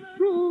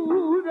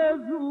نشود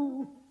از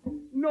او،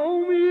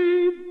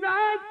 نومید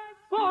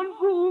نتوان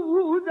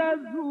بود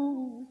از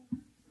او،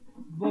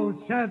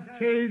 باشد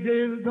که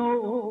دل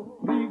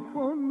داری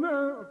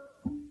کنم،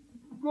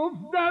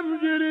 گفتم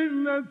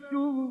گریم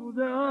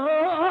نشوده.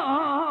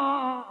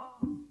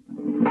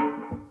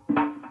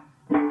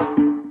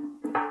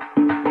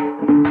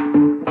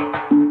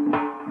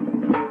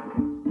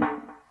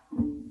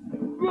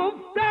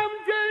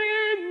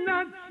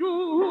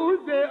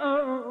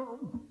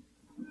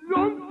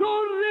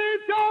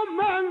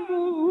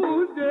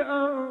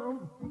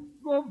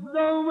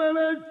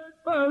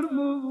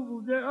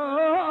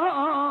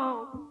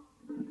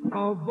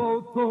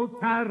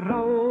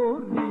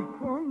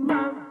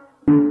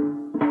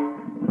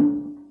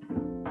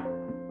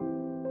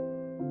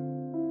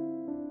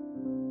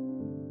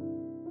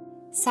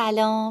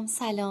 سلام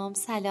سلام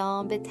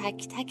سلام به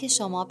تک تک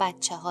شما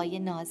بچه های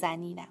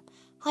نازنینم.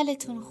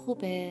 حالتون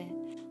خوبه؟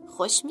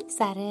 خوش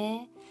میگذره؟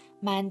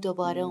 من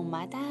دوباره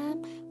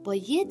اومدم با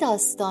یه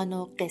داستان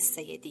و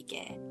قصه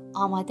دیگه.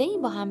 آماده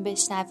این با هم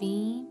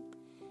بشنویم؟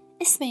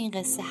 اسم این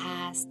قصه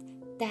هست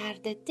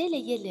درد دل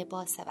یه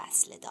لباس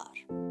وصله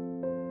دار.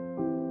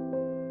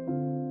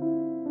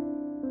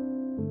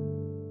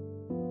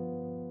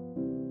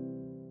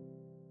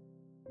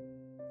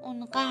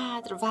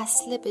 اونقدر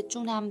وصله به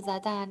جونم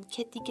زدن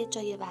که دیگه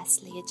جای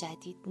وصله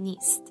جدید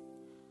نیست.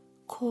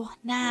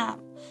 کهنم،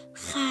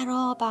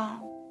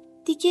 خرابم،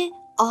 دیگه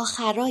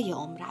آخرای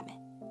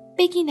عمرمه.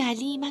 بگین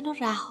علی منو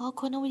رها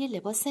کنه و یه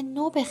لباس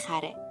نو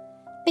بخره.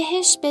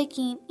 بهش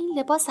بگین این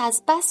لباس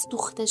از بس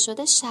دوخته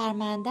شده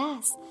شرمنده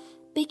است.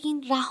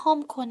 بگین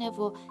رهام کنه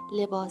و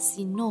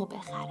لباسی نو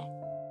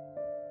بخره.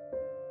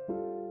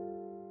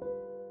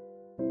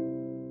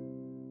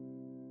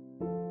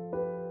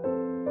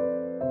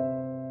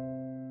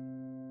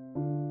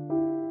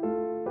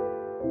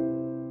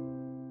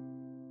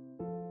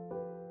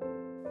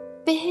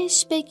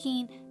 بهش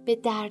بگین به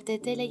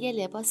درد دل یه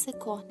لباس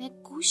کهنه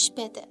گوش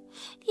بده.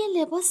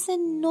 یه لباس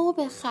نو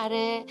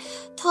بخره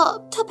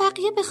تا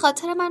بقیه به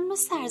خاطر من رو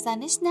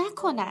سرزنش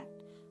نکنن.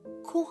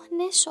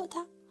 کهنه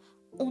شدم.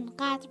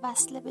 اونقدر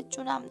وصله به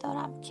جونم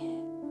دارم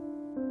که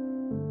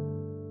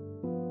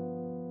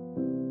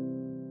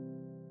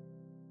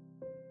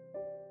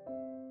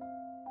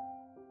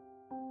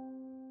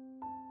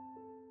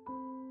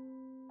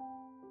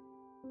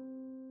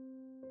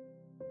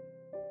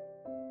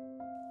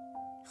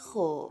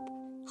خب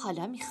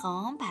حالا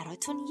میخوام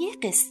براتون یه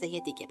قصه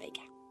دیگه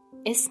بگم.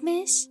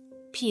 اسمش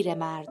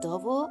پیرمردا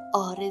و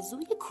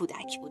آرزوی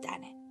کودک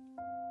بودنه.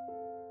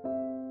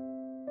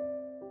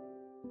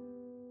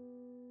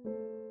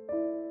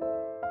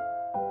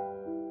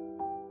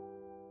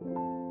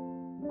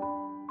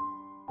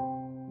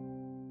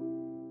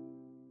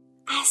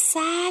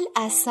 عسل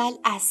عسل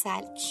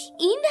عسل،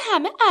 این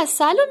همه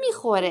عسل رو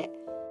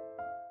میخوره.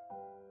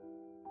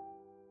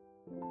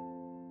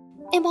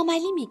 امام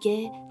علی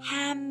میگه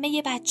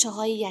همه بچه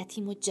های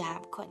یتیم رو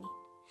جمع کنین.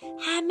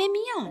 همه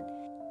میان.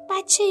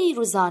 بچه ای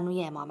رو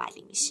زانوی امام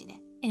علی میشینه.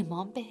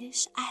 امام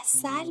بهش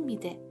عسل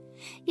میده.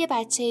 یه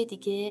بچه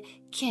دیگه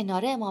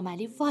کنار امام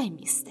علی وای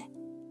میسته.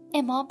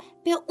 امام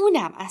به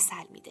اونم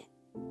عسل میده.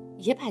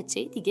 یه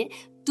بچه دیگه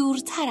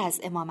دورتر از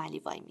امام علی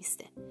وای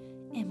میسته.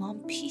 امام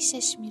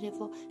پیشش میره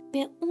و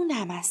به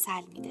اونم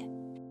عسل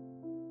میده.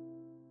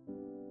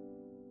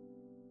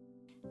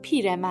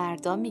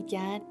 پیرمردا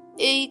میگن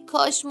ای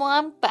کاش ما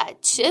هم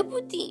بچه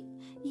بودیم،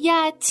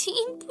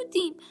 یتیم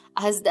بودیم،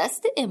 از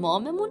دست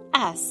اماممون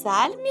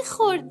عسل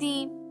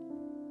میخوردیم.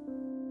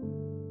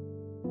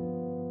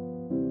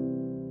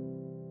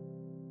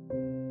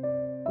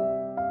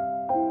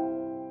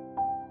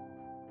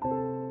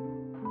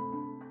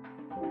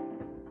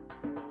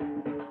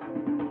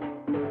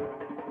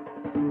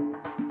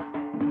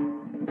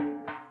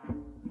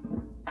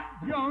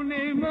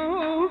 جان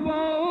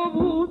ما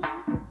بود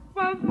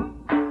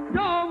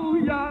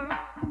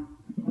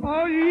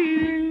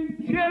آی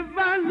چه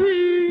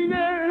ولی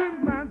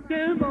نعمت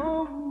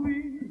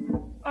ماوی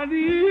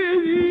علی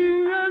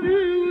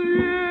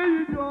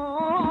علی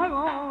جان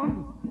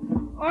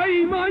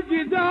آی ما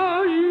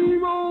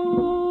گداییم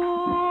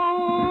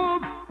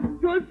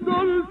تو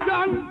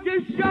سلطان که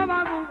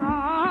شبم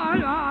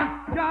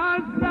که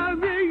از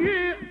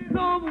زمین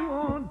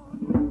نامون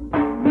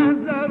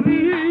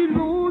نظری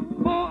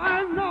لطف و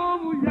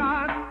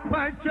عنایت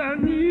و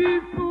چنی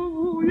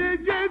سوی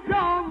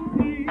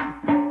جدامی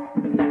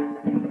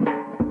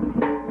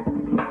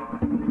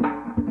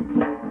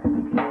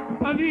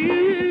علی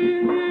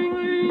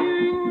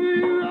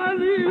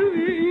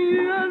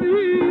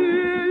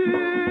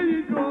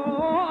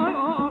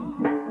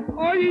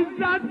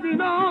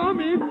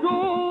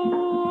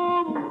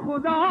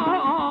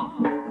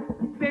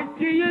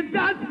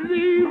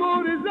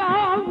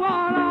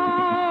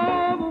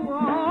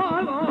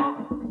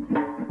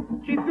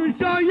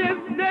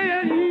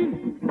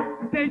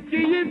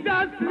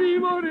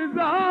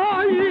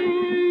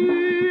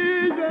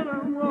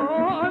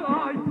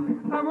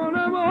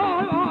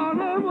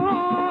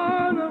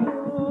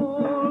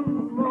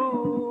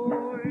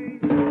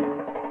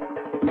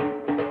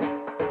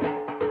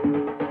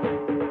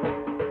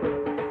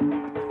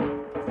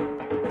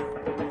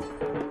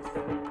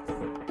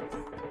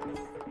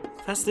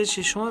فصل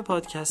 6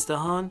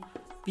 پادکستهان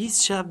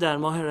 20 شب در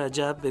ماه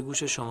رجب به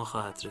گوش شما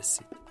خواهد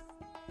رسید.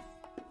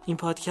 این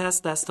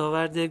پادکست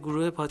دستاورد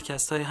گروه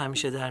پادکست های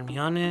همیشه در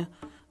میانه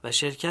و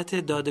شرکت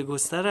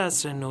دادگستر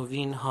عصر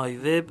نوین های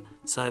وب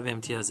صاحب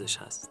امتیازش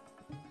هست.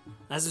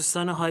 از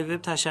دوستان های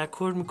وب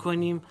تشکر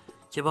میکنیم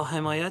که با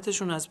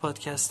حمایتشون از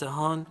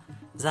پادکستهان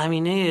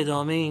زمینه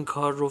ادامه این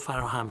کار رو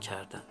فراهم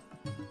کردن.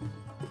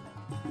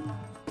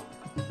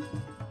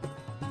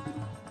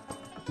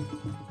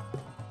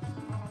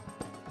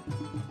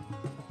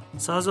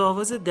 ساز و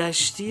آواز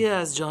دشتی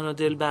از جان و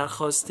دل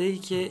برخواسته‌ای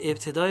که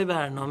ابتدای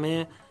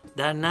برنامه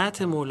در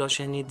نعت مولا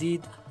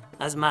شنیدید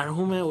از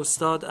مرحوم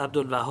استاد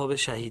عبدالوهاب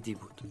شهیدی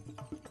بود.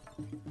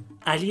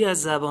 علی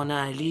از زبان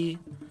علی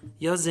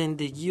یا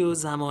زندگی و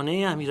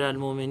زمانه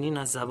امیرالمومنین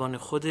از زبان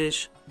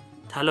خودش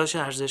تلاش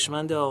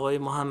ارزشمند آقای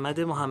محمد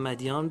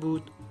محمدیان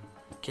بود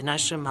که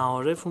نشر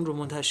معارف اون رو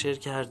منتشر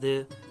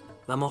کرده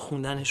و ما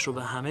خوندنش رو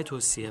به همه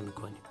توصیه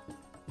میکنیم.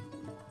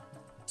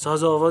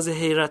 ساز و آواز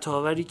حیرت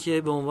آوری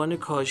که به عنوان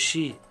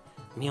کاشی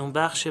میون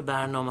بخش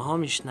برنامه ها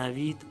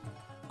میشنوید،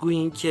 گویی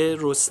این که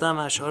رستم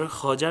اشعار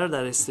خواجه رو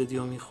در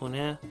استودیو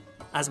میخونه،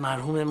 از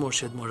مرحوم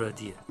مرشد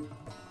مرادیه.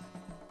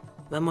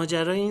 و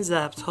ماجرای این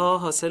ضبط ها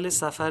حاصل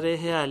سفر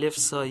الف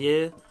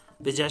سایه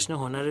به جشن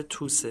هنر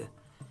توسه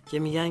که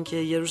میگن که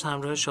یه روز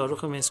همراه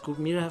شاروخ مسکوب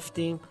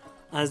میرفتیم،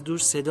 از دور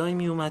صدایی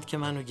میومد که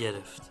منو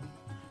گرفت.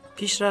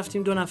 پیش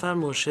رفتیم 2 نفر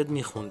مرشد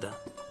میخوندن.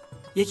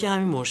 یکی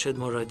همین مرشد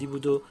مرادی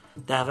بود و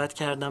دعوت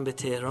کردم به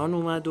تهران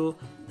اومد و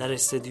در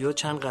استودیو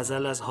چند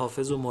غزل از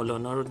حافظ و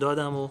مولانا رو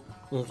دادم و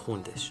اون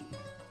خوندش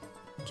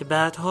که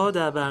بعدها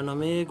در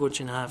برنامه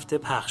گلچین هفته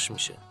پخش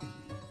میشه.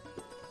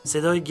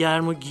 صدای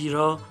گرم و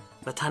گیرا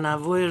و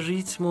تنوع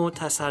ریتم و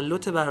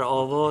تسلط بر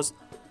آواز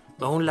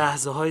و اون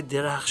لحظه های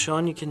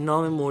درخشانی که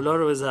نام مولا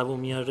رو به زبون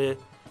میاره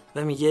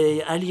و میگه ای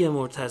علی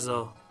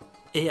مرتضی،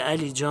 ای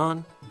علی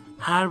جان،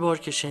 هر بار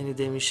که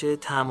شنیده میشه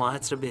طعم و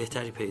عطر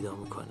بهتری پیدا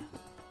میکنه.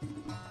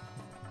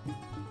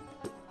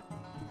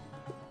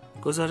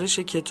 گزارش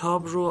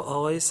کتاب رو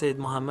آقای سید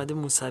محمد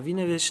موسوی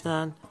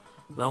نوشتن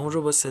و اون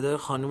رو با صدای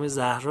خانم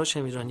زهرا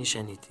شمیرانی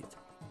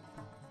شنیدید.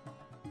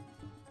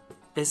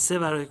 قصه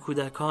برای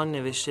کودکان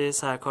نوشته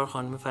سرکار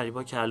خانم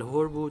فریبا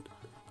کلهر بود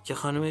که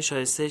خانم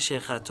شایسته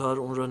شیخ عطار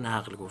اون رو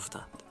نقل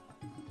گفتند.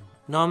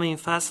 نام این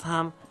فصل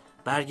هم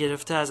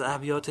برگرفته از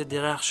ابیات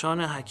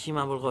درخشان حکیم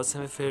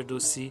ابوالقاسم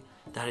فردوسی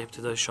در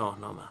ابتدای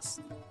شاهنامه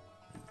است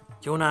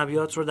که اون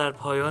ابیات رو در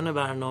پایان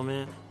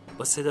برنامه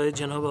با صدای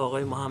جناب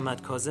آقای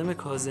محمد کاظم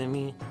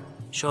کاظمی،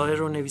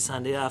 شاعر و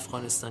نویسنده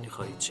افغانستانی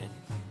خواهید شنید.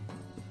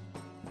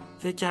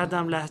 فکر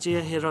کردم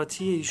لهجه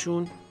هراتی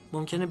ایشون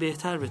ممکنه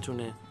بهتر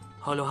بتونه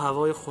حال و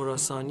هوای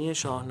خراسانی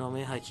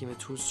شاهنامه حکیم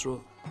طوس رو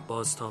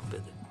بازتاب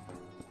بده.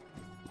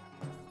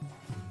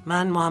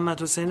 من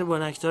محمد حسین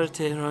بانکدار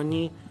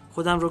تهرانی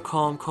خودم رو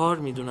کامکار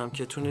میدونم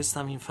که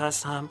تونستم این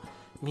فصل هم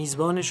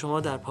میزبان شما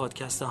در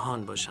پادکست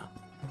هان باشم.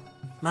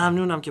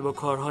 ممنونم که با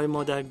کارهای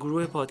ما در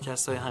گروه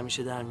پادکست های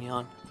همیشه در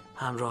میان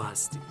همراه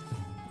هستید.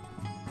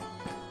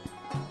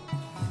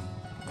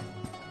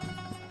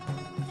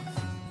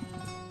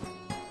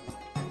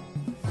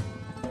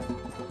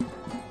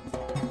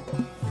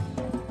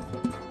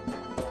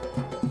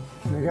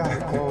 نگه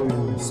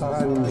کن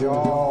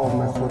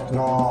سرانجام خود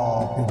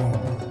را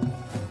ببین،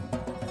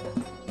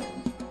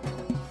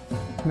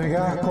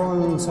 نگه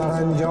کن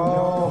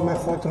سرانجام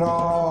خود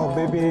را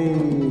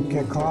ببین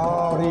که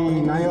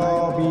کاری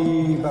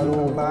نیابی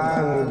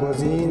بروبر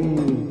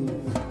گزین.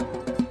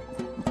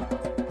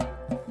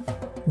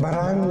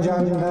 برنج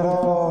اندر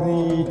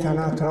آری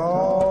تنت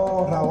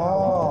را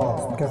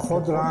رواست که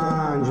خود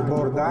رنج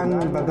بردن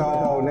به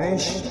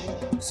دانش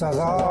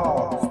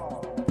سزاست.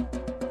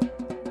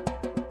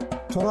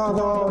 تو را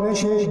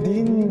دانش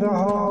دین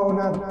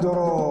رهاند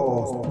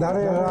درست، در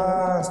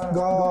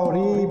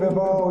رستگاری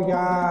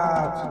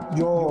بباید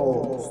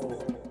جست.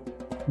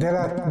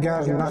 دلت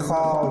گر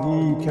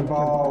نخواهی که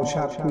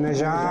باشد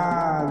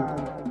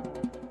نژند،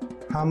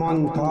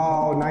 همان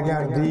تا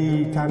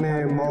نگردی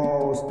تن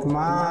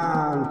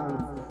مستمند.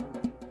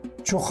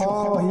 چو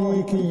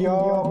خواهی که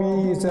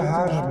یابی ز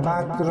هر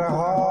بد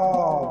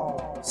رها،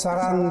 سر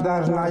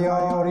اندر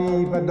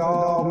نیاری به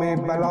دام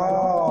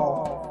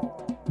بلا.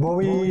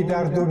 بوی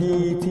در دو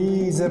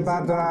گیتی ز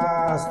بد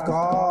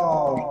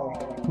رستگار،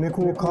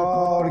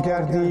 نکوکار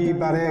گردی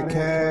بر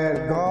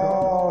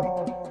کردگار.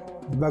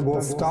 به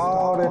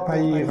گفتار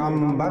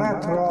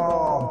پیغمبرت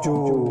راه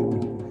جوی،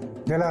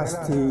 دل از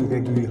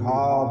تیرگی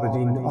ها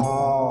بدین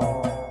آب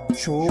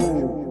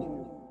شوی.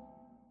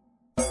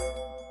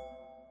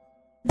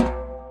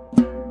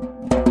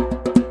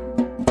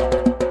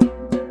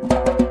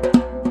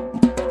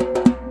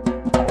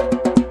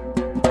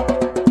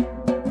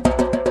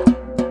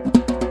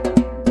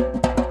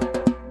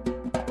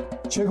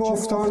 چه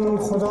گفتان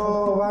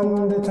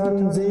خداوند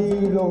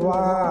تنزیل و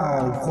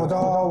وحی،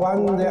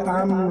 خداوند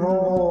امر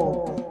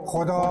و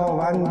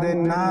خداوند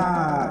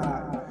نهی.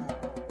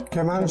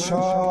 که من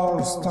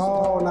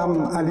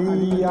شارستانم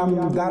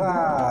علیم در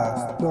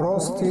است،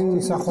 درست این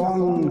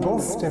سخن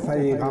گفت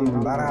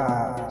پیغمبر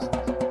است.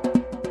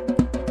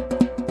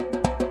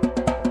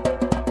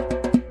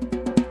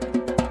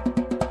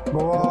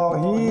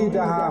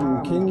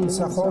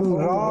 سخن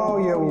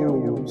رای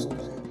اوست،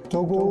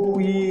 تو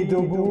گویی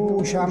دو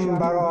گوشم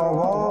بر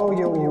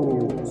آوای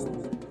اوست.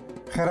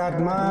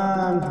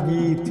 خردمند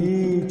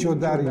گیتی چو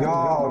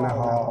دریا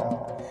نهاد،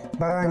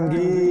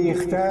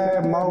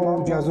 برانگیخته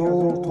موج از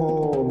او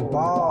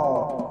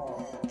تندباد.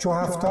 چو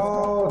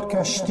 70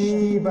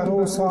 کشتی بر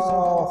او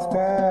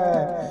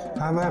ساخته،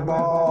 همه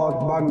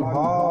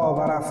بادبانها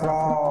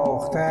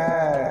برافراخته.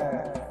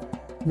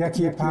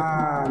 یکی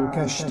 5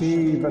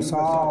 کشتی به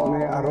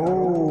سان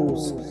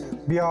عروس،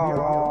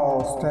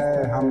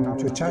 بیاراسته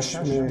همچو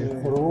چشم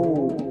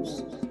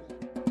خروس.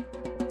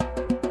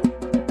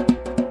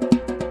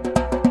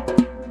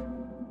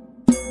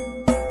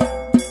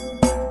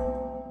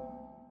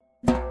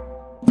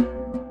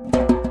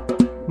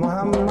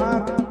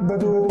 محمد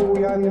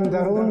بدوی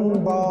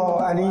اندرون با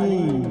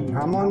علی،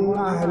 همان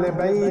اهل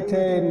بیت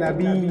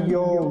نبی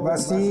و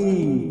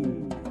وصی.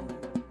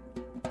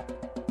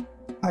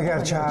 اگر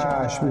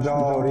چشم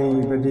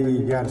داری به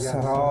دیگر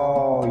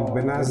سرای،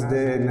 به نزد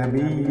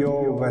نبی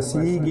و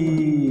وصی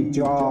گیر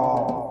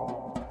جای.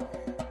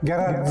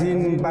 گرت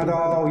زین بد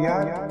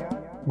آید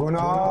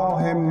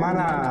گناه من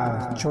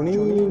است،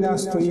 چنین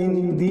است و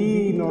این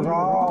دین و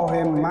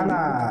راه من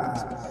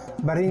است.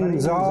 بر این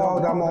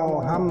زادم و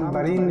هم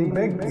بر این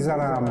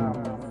بگذرم،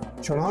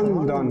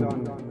 چنان دان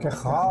که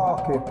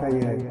خاک پی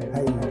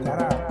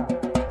حیدرم.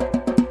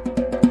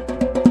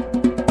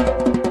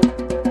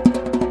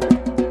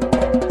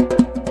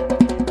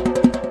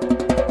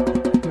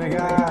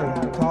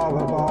 نگر تا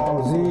به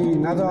بازی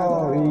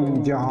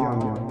نداری جهان،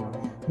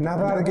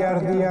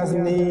 نبرگردی از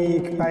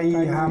نیک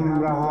پی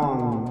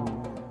همرهان.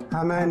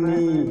 همه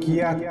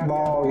نیکیت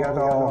باید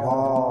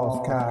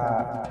آغاز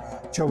کرد،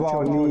 چو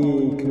با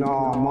نیک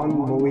نامان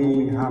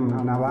بوی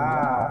هم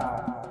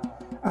نورد.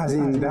 از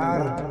این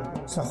در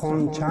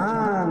سخن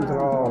چند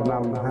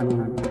رانم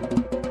همی،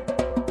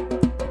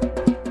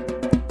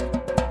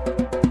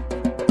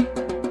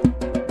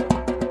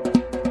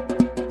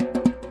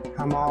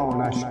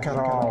 همانش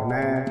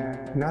کرانه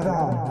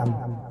ندارم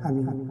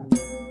همی.